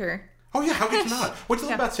loved her. Oh, yeah, how could you not? What'd you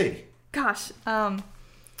love about Sadie? Gosh,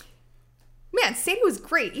 man, Sadie was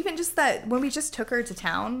great. Even just that when we just took her to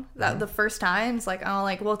town the first time, it's like, oh,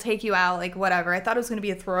 like, we'll take you out, like, whatever. I thought it was going to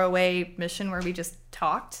be a throwaway mission where we just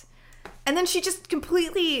talked. And then she just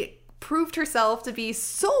completely proved herself to be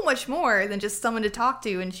so much more than just someone to talk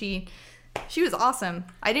to. And she was awesome.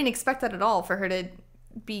 I didn't expect that at all, for her to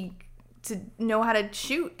know how to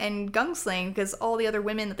shoot and gunsling, because all the other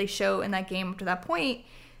women that they show in that game up to that point,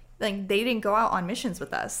 like, they didn't go out on missions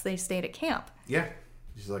with us. They stayed at camp. Yeah.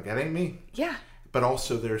 She's like, that ain't me. Yeah. But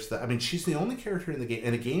also she's the only character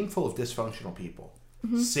in a game full of dysfunctional people.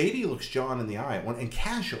 Mm-hmm. Sadie looks John in the eye and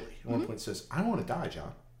casually at one point says, I want to die,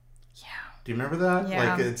 John. Yeah. Do you remember that?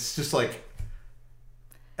 Yeah. Like, it's just like,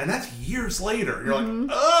 and that's years later. You're like,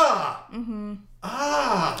 ah! Mm-hmm.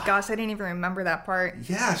 Ah! Gosh, I didn't even remember that part.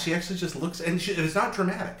 Yeah, she actually just looks, and it's not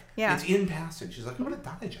dramatic. Yeah. It's in passing. She's like, I'm going to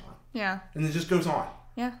die, John. Yeah. And it just goes on.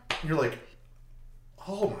 Yeah. And you're like,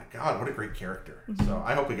 oh my God, what a great character. So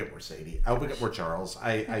I hope we get more Sadie. I hope we get more Charles.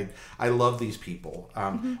 I love these people.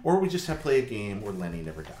 Or we just have to play a game where Lenny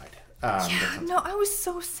never died. No, I was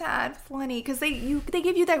so sad with Lenny, because they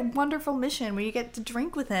give you that wonderful mission where you get to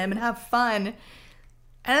drink with him and have fun.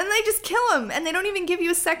 And then they just kill him, and they don't even give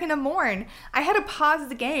you a second to mourn. I had to pause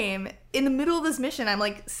the game in the middle of this mission. I'm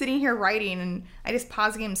like sitting here writing, and I just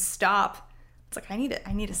pause the game and stop. It's like, I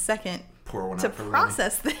need a second Pour one to out for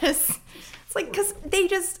process this. It's like, because they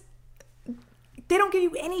don't give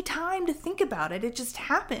you any time to think about it. It just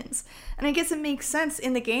happens. And I guess it makes sense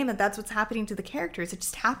in the game that that's what's happening to the characters. It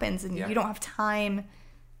just happens, and you don't have time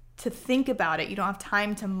to think about it. You don't have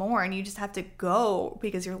time to mourn. You just have to go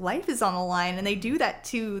because your life is on the line. And they do that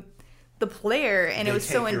to the player, and it was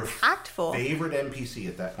so impactful. Favorite NPC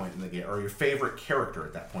at that point in the game, or your favorite character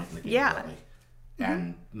at that point in the game, really,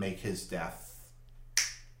 and make his death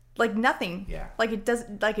like nothing. Yeah, like it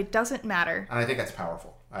doesn't matter. And I think that's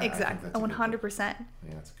powerful. Exactly, 100%. Yeah,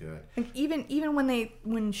 that's good. Like even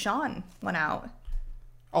when Sean went out.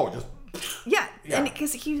 Oh, just. Yeah, and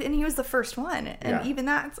because he was the first one, and even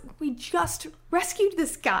that, we just rescued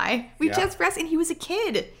this guy. We just rescued, and he was a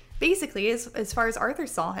kid, basically, as far as Arthur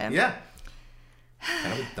saw him. Yeah,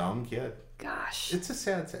 kind of a dumb kid. Gosh, it's a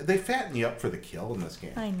sad. They fatten you up for the kill in this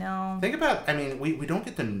game. I know. Think about. I mean, we don't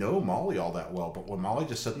get to know Molly all that well, but when Molly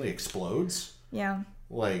just suddenly explodes, yeah,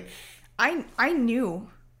 like I knew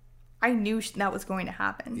that was going to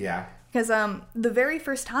happen. Yeah. Because the very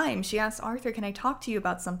first time she asked Arthur, can I talk to you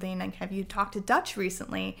about something? Like, have you talked to Dutch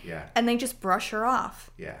recently? Yeah. And they just brush her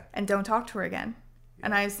off. Yeah. And don't talk to her again. Yeah.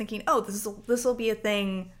 And I was thinking, oh, this will be a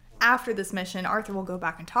thing after this mission. Arthur will go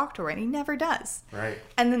back and talk to her, and he never does. Right.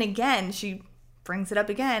 And then again, she brings it up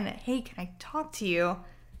again. Hey, can I talk to you?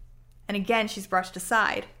 And again, she's brushed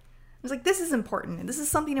aside. I was like, this is important. This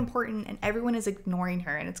is something important, and everyone is ignoring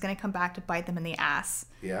her, and it's going to come back to bite them in the ass.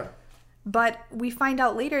 Yeah. But we find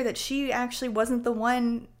out later that she actually wasn't the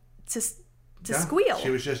one to squeal.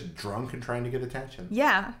 She was just drunk and trying to get attention.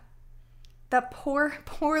 Yeah. That poor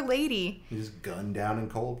lady. He just gunned down in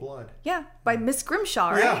cold blood. Yeah, by Miss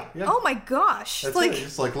Grimshaw, right? Yeah. Oh my gosh. That's like, it.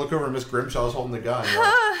 It's like, look over, Miss Grimshaw's holding the gun.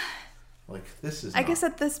 Like, this is I guess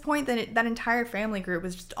at this point, that entire family group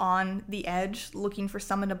was just on the edge looking for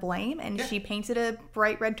someone to blame, and she painted a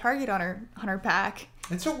bright red target on her back.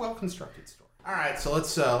 It's a well-constructed story. All right, so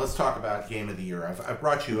let's talk about Game of the Year. I've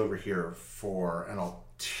brought you over here for an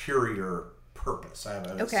ulterior purpose. I have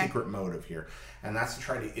a secret motive here, and that's to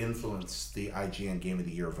try to influence the IGN Game of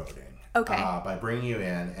the Year voting. Okay. By bringing you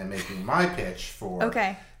in and making my pitch for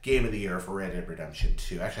Game of the Year for Red Dead Redemption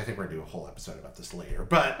 2. Actually, I think we're going to do a whole episode about this later.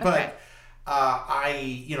 But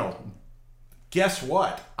Guess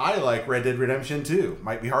what? I like Red Dead Redemption 2.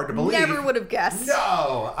 Might be hard to believe. Never would have guessed.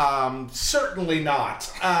 No, certainly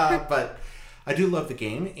not. But I do love the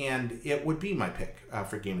game, and it would be my pick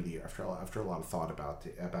for Game of the Year after a lot of thought about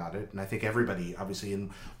it. And I think everybody, obviously,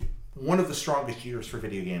 in one of the strongest years for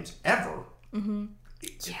video games ever,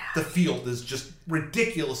 the field is just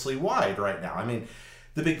ridiculously wide right now. I mean,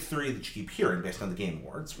 the big three that you keep hearing based on the Game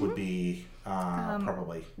Awards would be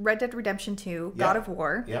probably Red Dead Redemption 2, God of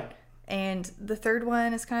War. Yep. And the third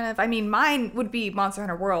one is kind of, I mean, mine would be Monster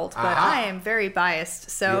Hunter World, but I am very biased,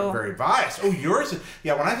 so... You're very biased. Oh, yours?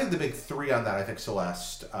 Yeah, when I think the big three on that, I think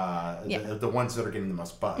Celeste, the ones that are getting the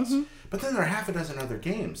most buzz. But then there are half a dozen other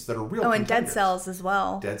games that are real and contenders. Dead Cells as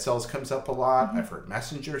well. Dead Cells comes up a lot. I've heard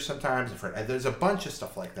Messenger sometimes. There's a bunch of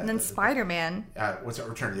stuff like that. And then Spider-Man. What's it?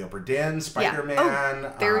 Return to the Obra Dinn, Spider-Man.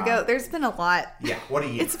 Oh, there we go. There's been a lot. Yeah, what a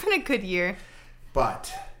year. It's been a good year.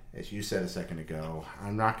 But... as you said a second ago,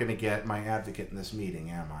 I'm not going to get my advocate in this meeting,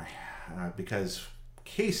 am I? Because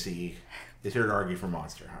Casey is here to argue for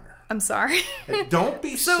Monster Hunter. I'm sorry. Don't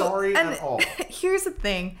be sorry at all. Here's the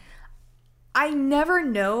thing. I never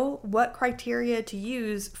know what criteria to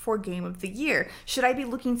use for Game of the Year. Should I be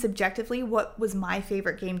looking subjectively, what was my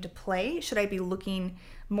favorite game to play? Should I be looking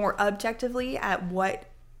more objectively at what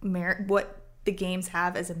the games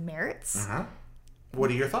have as a merits?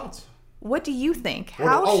 What are your thoughts? What do you think?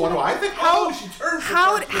 What do I think?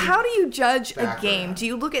 How do you judge a game? Do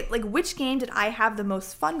you look at, like, which game did I have the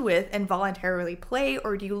most fun with and voluntarily play?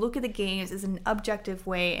 Or do you look at the games as an objective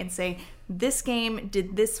way and say, this game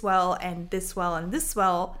did this well and this well and this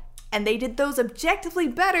well, and they did those objectively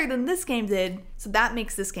better than this game did, so that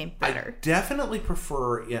makes this game better? I definitely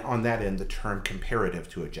prefer, on that end, the term comparative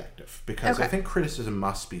to objective, because I think criticism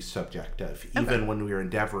must be subjective, even when we are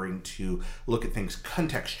endeavoring to look at things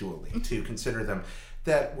contextually, to consider them,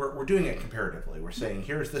 that we're doing it comparatively. We're saying,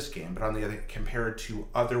 here's this game, but on the other, compared to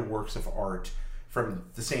other works of art from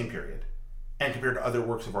the same period, and compared to other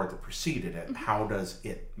works of art that preceded it, how does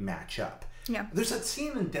it match up? Yeah. There's that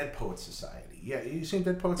scene in Dead Poets Society. Yeah, you seen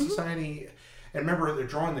Dead Poets Society? And remember, they're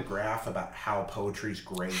drawing the graph about how poetry's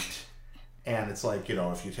great. And it's like,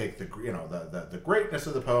 if you take the greatness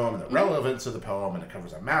of the poem and the relevance of the poem, and it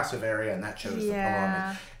covers a massive area, and that shows the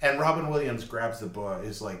poem. And Robin Williams grabs the book,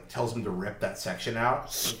 tells him to rip that section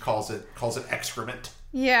out, and calls it excrement.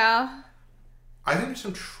 Yeah. I think there's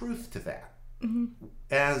some truth to that.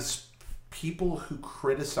 As people who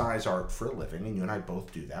criticize art for a living, and you and I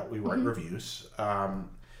both do that, we write reviews,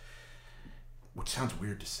 which sounds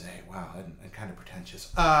weird to say, wow, and kind of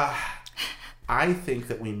pretentious. I think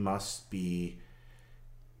that we must be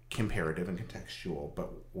comparative and contextual, but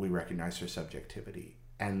we recognize their subjectivity.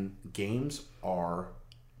 And games are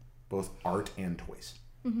both art and toys.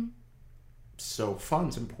 So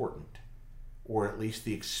fun's important, or at least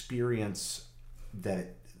the experience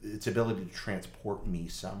that its ability to transport me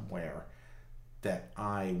somewhere that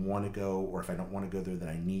I want to go, or if I don't want to go there, that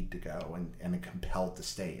I need to go and am compelled to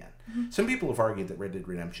stay in. Some people have argued that Red Dead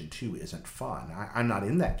Redemption 2 isn't fun. I'm not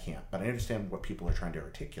in that camp, but I understand what people are trying to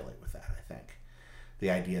articulate with that, I think. The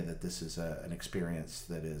idea that this is an experience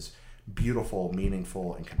that is beautiful,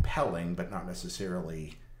 meaningful, and compelling, but not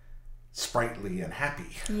necessarily sprightly and happy.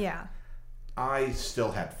 Yeah. I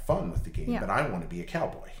still had fun with the game, but I want to be a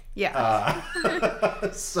cowboy. Yeah.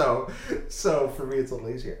 So for me, it's a little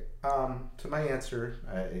easier. To my answer,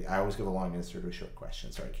 I always give a long answer to a short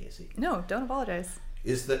question. Sorry, Casey. No, don't apologize.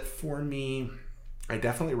 Is that for me, I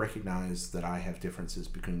definitely recognize that I have differences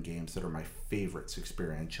between games that are my favorites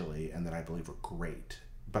experientially and that I believe are great.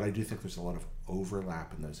 But I do think there's a lot of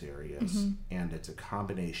overlap in those areas. And it's a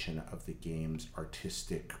combination of the game's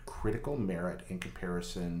artistic critical merit in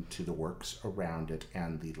comparison to the works around it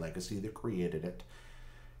and the legacy that created it.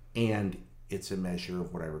 And it's a measure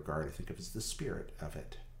of what I regard, I think of as the spirit of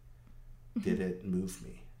it. Did it move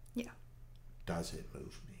me? Yeah. Does it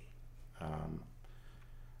move me?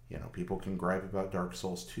 People can gripe about Dark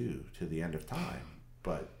Souls 2 to the end of time,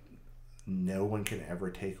 but no one can ever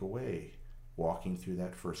take away walking through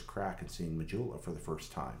that first crack and seeing Majula for the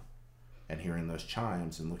first time and hearing those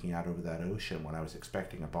chimes and looking out over that ocean when I was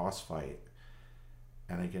expecting a boss fight,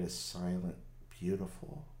 and I get a silent,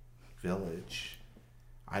 beautiful village.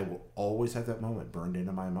 I will always have that moment burned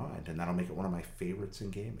into my mind, and that'll make it one of my favorites in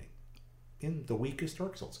gaming. In the weakest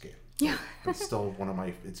Dark Souls game. Yeah. It's still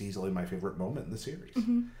it's easily my favorite moment in the series.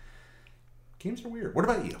 Games are weird. What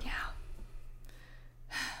about you? Yeah.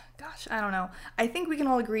 Gosh, I don't know. I think we can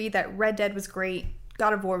all agree that Red Dead was great,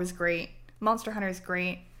 God of War was great, Monster Hunter is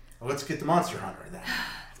great. Well, let's get to Monster Hunter then.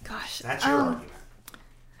 Gosh. That's your argument.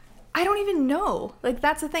 I don't even know. Like,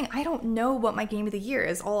 that's the thing. I don't know what my game of the year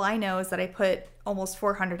is. All I know is that I put almost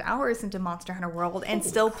 400 hours into Monster Hunter World and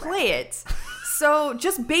still play it. So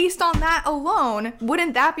just based on that alone,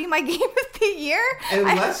 wouldn't that be my game of the year?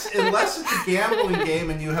 Unless it's a gambling game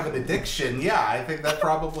and you have an addiction, yeah, I think that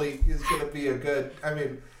probably is going to be a good. I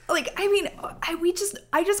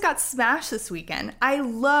just got Smash this weekend. I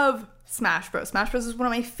love Smash Bros. Smash Bros is one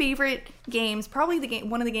of my favorite games, probably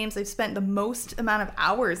one of the games I've spent the most amount of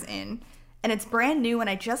hours in, and it's brand new and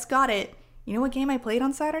I just got it. You know what game I played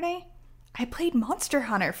on Saturday? I played Monster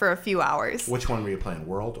Hunter for a few hours. Which one were you playing?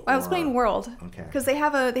 World? I was playing World. Okay. Because they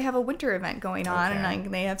have a winter event going on,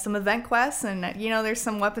 and they have some event quests, and there's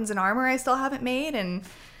some weapons and armor I still haven't made, and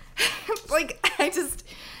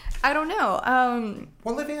I don't know.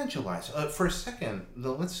 Well, evangelize for a second.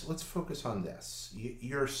 Let's focus on this.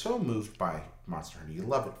 You're so moved by Monster Hunter. You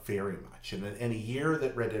love it very much. And in a year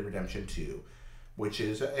that Red Dead Redemption 2, which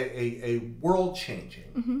is a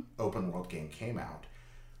world-changing open world game, came out,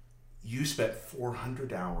 you spent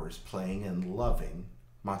 400 hours playing and loving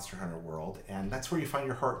Monster Hunter World, and that's where you find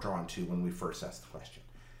your heart drawn to when we first asked the question.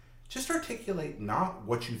 Just articulate not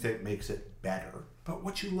what you think makes it better, but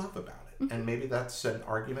what you love about it. And maybe that's an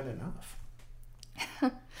argument enough.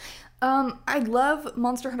 I love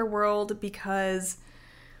Monster Hunter World because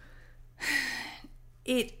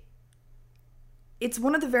it's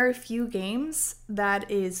one of the very few games that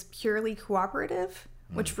is purely cooperative,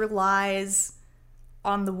 which relies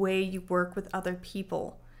on the way you work with other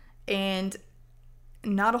people. And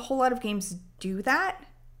not a whole lot of games do that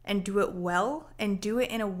and do it well and do it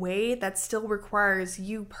in a way that still requires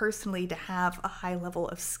you personally to have a high level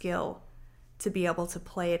of skill to be able to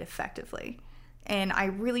play it effectively. And I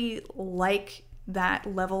really like that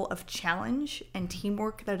level of challenge and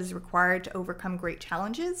teamwork that is required to overcome great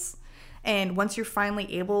challenges. And once you're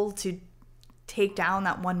finally able to take down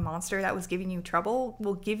that one monster that was giving you trouble,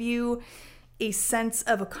 will give you a sense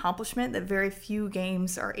of accomplishment that very few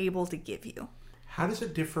games are able to give you. How does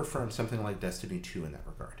it differ from something like Destiny 2 in that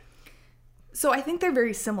regard? So I think they're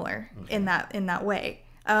very similar in that way.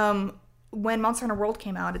 When Monster Hunter World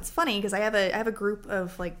came out, it's funny because I have a group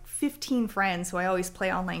of like 15 friends who I always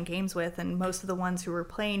play online games with, and most of the ones who were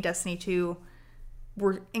playing Destiny 2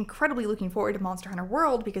 were incredibly looking forward to Monster Hunter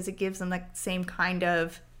World because it gives them the same kind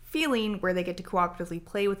of feeling where they get to cooperatively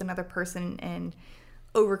play with another person and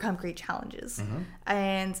overcome great challenges.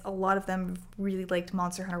 And a lot of them really liked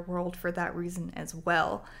Monster Hunter World for that reason as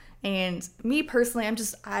well. And me personally,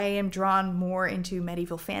 I am drawn more into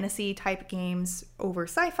medieval fantasy type games over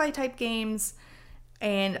sci-fi type games.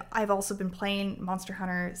 And I've also been playing Monster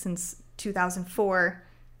Hunter since 2004.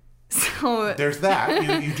 So there's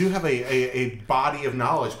that. You do have a body of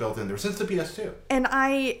knowledge built in there since the PS2. And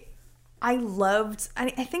I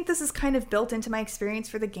think this is kind of built into my experience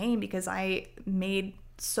for the game because I made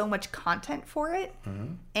so much content for it.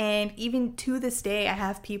 And even to this day, I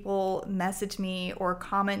have people message me or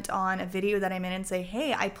comment on a video that I'm in and say,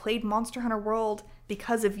 hey, I played Monster Hunter World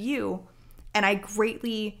because of you, and I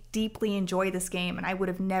greatly, deeply enjoy this game, and I would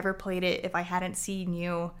have never played it if I hadn't seen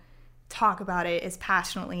you talk about it as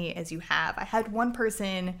passionately as you have. I had one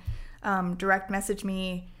person direct message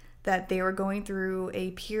me that they were going through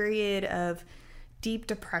a period of deep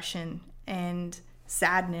depression and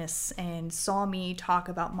sadness and saw me talk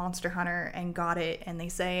about Monster Hunter and got it, and they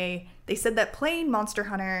said that playing Monster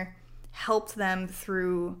Hunter helped them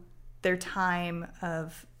through their time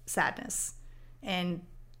of sadness and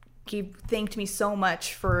thanked me so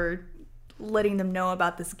much for letting them know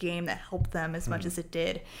about this game that helped them as much as it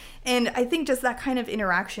did. And I think just that kind of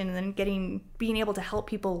interaction and then being able to help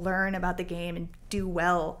people learn about the game and do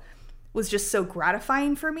well was just so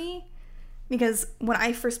gratifying for me. Because when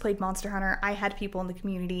I first played Monster Hunter, I had people in the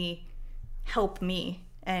community help me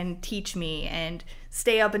and teach me and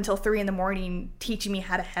stay up until 3 a.m. teaching me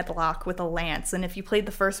how to headlock with a lance. And if you played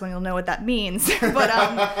the first one, you'll know what that means. But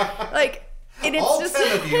and it's all just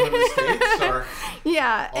 10 of you in the States, or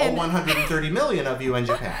all 130 million of you in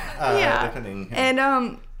Japan. Depending.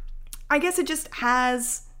 And I guess it just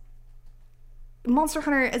has... Monster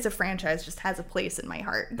Hunter as a franchise just has a place in my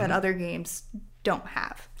heart that other games don't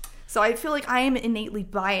have. So I feel like I am innately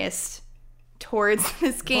biased towards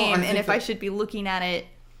this game, and if I should be looking at it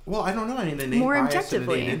Well, I don't know. I mean, innate more bias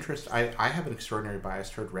objectively. and innate interest. I have an extraordinary bias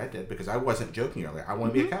toward Red Dead because I wasn't joking earlier. I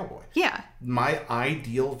want to be a cowboy. Yeah. My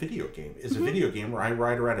ideal video game is a video game where I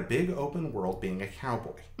ride around a big open world being a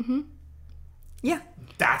cowboy. Yeah.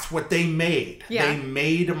 That's what they made. Yeah. They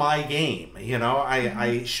made my game. You know,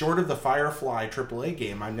 I short of the Firefly AAA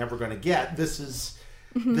game I'm never going to get. This is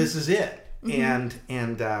it. And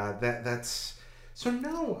that's so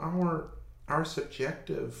now our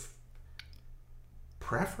subjective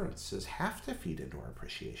preferences have to feed into our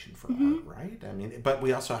appreciation for art, right? I mean, but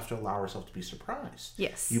we also have to allow ourselves to be surprised.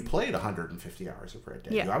 Yes. You played 150 hours of Red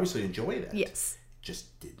Dead. Yeah. You obviously enjoyed it. Yes.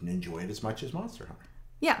 Just didn't enjoy it as much as Monster Hunter.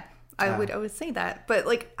 Yeah, I would say that. But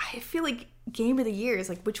like, I feel like Game of the Year is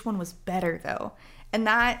like, which one was better though? And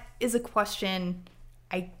that is a question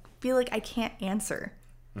I feel like I can't answer.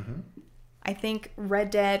 I think Red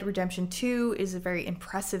Dead Redemption 2 is a very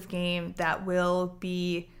impressive game that will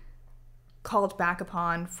be called back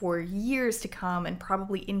upon for years to come and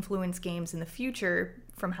probably influence games in the future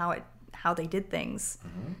from how they did things.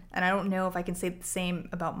 And I don't know if I can say the same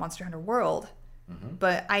about Monster Hunter World,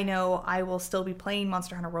 but I know I will still be playing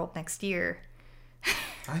Monster Hunter World next year.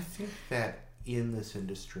 I think that in this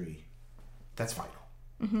industry, that's vital.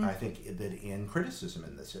 I think that in criticism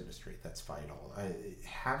in this industry, that's vital.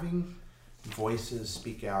 Having voices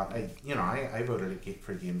speak out. I voted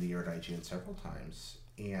for Game of the Year at IGN several times,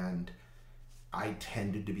 and I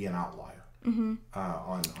tended to be an outlier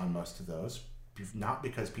on most of those. Not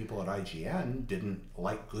because people at IGN didn't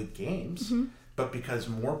like good games, but because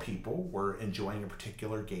more people were enjoying a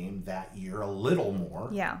particular game that year a little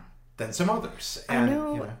more than some others. And,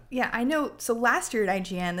 I know. So last year at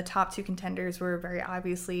IGN, the top two contenders were very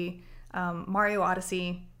obviously Mario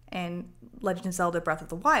Odyssey and Legend of Zelda Breath of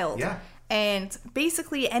the Wild. Yeah. And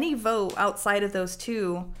basically any vote outside of those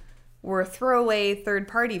two were throwaway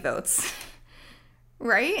third-party votes.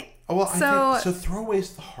 Right? Oh, well, I think, so throwaway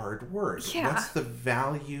is the hard word. Yeah. What's the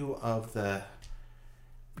value of the...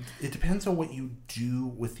 It depends on what you do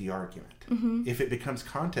with the argument. If it becomes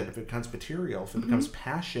content, if it becomes material, if it becomes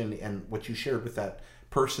passion, and what you shared with that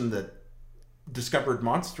person that discovered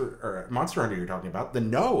Monster Hunter you're talking about, then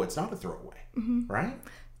no, it's not a throwaway, right?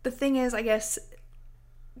 The thing is, I guess,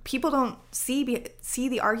 people don't see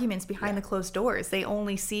the arguments behind the closed doors. They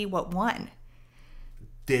only see what won.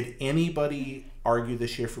 Did anybody argue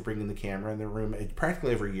this year for bringing the camera in their room?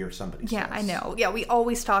 Practically every year somebody says. Yeah, I know. Yeah, we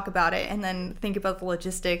always talk about it and then think about the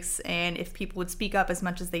logistics and if people would speak up as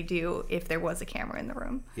much as they do if there was a camera in the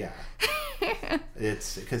room. Yeah.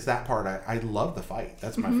 It's because that part, I love the fight.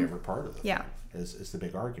 That's my favorite part of the thing, is the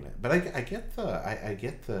big argument. But I get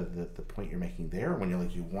the point you're making there when you're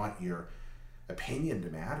like, you want your opinion to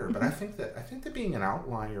matter. But I think that being an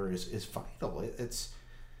outlier is vital.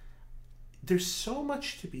 There's so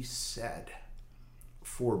much to be said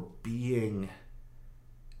for being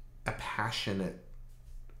a passionate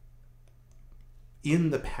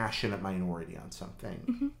minority on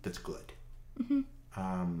something that's good.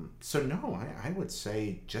 So no, I would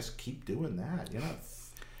say just keep doing that.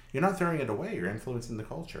 You're not throwing it away. You're influencing the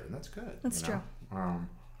culture, and that's good. That's true. I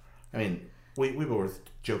mean, we were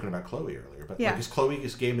joking about Chloe earlier, but like, is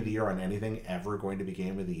Chloe's Game of the Year on anything ever going to be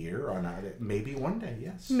Game of the Year? Or not? Maybe one day,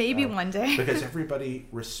 yes. Maybe one day. Because everybody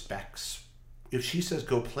respects. If she says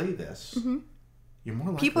go play this, you're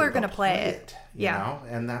more likely people are going to play it. You know,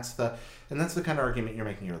 and that's the kind of argument you're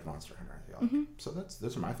making here with Monster Hunter. I feel like. So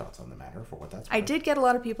those are my thoughts on the matter for what that's worth. I did get a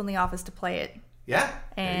lot of people in the office to play it. Yeah,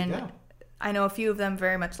 and there you go. I know a few of them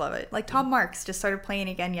very much love it. Like Tom Marks just started playing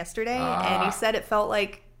again yesterday, and he said it felt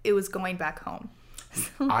like it was going back home.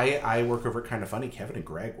 I work over at Kind of Funny. Kevin and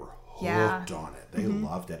Greg were hooked on it. They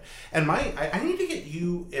loved it. And I need to get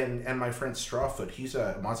you and my friend Strawfoot. He's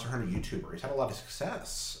a Monster Hunter YouTuber. He's had a lot of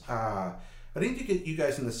success. But I need to get you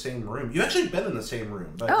guys in the same room. You've actually been in the same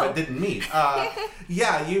room, but didn't meet.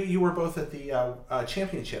 Yeah, you were both at the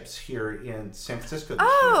championships here in San Francisco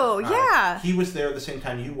this year. Yeah. He was there the same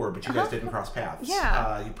time you were, but you guys didn't cross paths.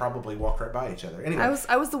 Yeah. You probably walked right by each other. Anyway.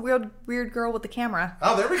 I was the weird girl with the camera.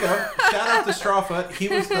 Oh, there we go. Shout out to Strawfoot.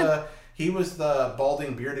 He was the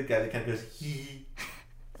balding bearded guy that kind of goes he.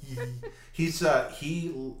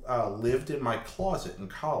 He lived in my closet in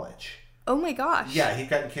college. Oh my gosh. Yeah, he'd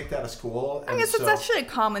gotten kicked out of school. I guess it's actually a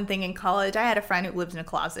common thing in college. I had a friend who lived in a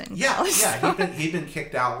closet in college. Yeah, he'd been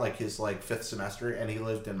kicked out like his fifth semester, and he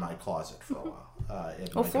lived in my closet for a while.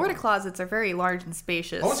 Well, Florida closets are very large and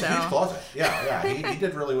spacious. Oh, it's a huge closet. Yeah. He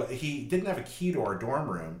did really well. He didn't have a key to our dorm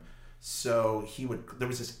room, so there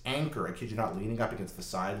was this anchor, I kid you not, leaning up against the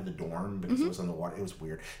side of the dorm because it was on the water. It was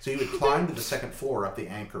weird. So he would climb to the second floor up the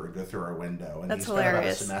anchor and go through our window. And That's he spent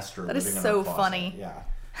hilarious. About a semester that living is in so our closet. Funny. Yeah.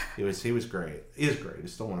 He was great. He is great.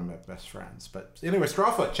 He's still one of my best friends. But anyway,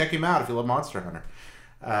 Strawfoot, check him out if you love Monster Hunter.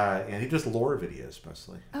 And he does lore videos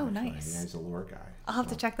mostly. Oh, nice. Yeah, he's a lore guy. I'll have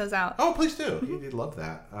to check those out. Oh, please do. He'd love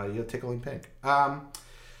that. You'll tickling pink.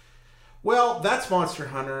 Well, that's Monster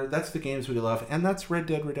Hunter. That's the games we love, and that's Red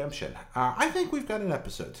Dead Redemption. I think we've got an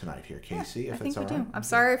episode tonight here, Casey. I if think it's we all do. right. I'm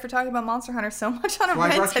sorry for talking about Monster Hunter so much on a Well, I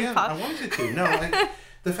Red brought you Dead in. pod. I wanted to. No,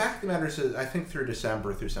 The fact of the matter is, I think through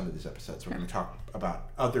December, through some of these episodes, we're going to talk about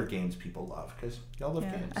other games people love, because y'all love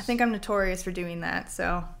games. I think I'm notorious for doing that,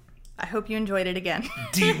 so I hope you enjoyed it again.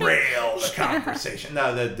 Derail the conversation.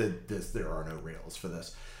 No, there are no rails for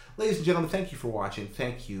this. Ladies and gentlemen, thank you for watching.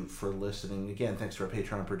 Thank you for listening. Again, thanks to our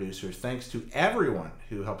Patreon producers. Thanks to everyone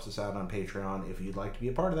who helps us out on Patreon. If you'd like to be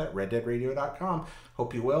a part of that, reddeadradio.com.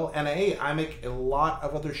 Hope you will. And hey, I make a lot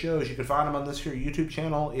of other shows. You can find them on this here YouTube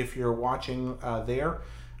channel if you're watching there.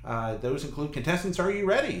 Those include Contestants Are You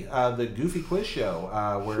Ready? The Goofy Quiz Show,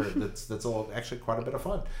 where that's actually quite a bit of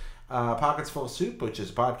fun. Pockets Full of Soup, which is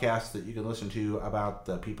a podcast that you can listen to about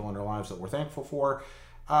the people in our lives that we're thankful for.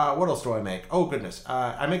 What else do I make? Oh, goodness.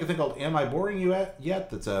 I make a thing called Am I Boring You Yet?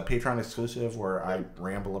 That's a Patreon exclusive where I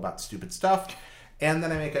ramble about stupid stuff. And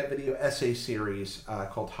then I make a video essay series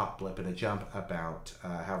called Hop, Blip, and a Jump about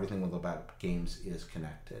how everything about games is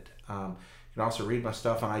connected. You can also read my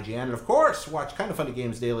stuff on IGN. And, of course, watch Kind of Funny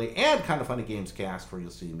Games Daily and Kind of Funny Games Cast, where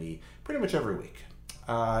you'll see me pretty much every week.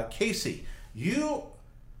 Casey, you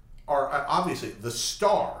are obviously the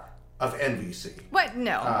star of NVC. What?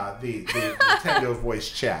 No. The Nintendo voice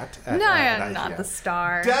chat. No, I'm not the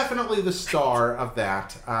star. Definitely the star of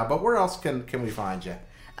that. But where else can we find you?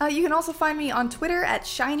 You can also find me on Twitter at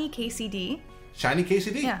ShinyKCD. Shiny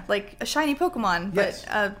KCD? Yeah, like a shiny Pokemon, Yes.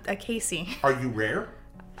 but a Casey. Are you rare?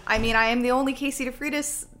 I mean, I am the only Casey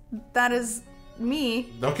DeFreitas that is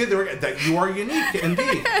me. Okay, you are unique,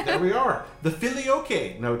 indeed. There we are. The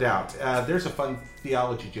Filioque, no doubt. There's a fun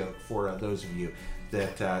theology joke for those of you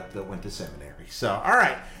that went to seminary. So, all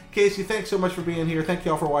right. Casey, thanks so much for being here. Thank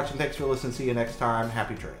you all for watching. Thanks for listening. See you next time.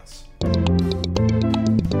 Happy trails.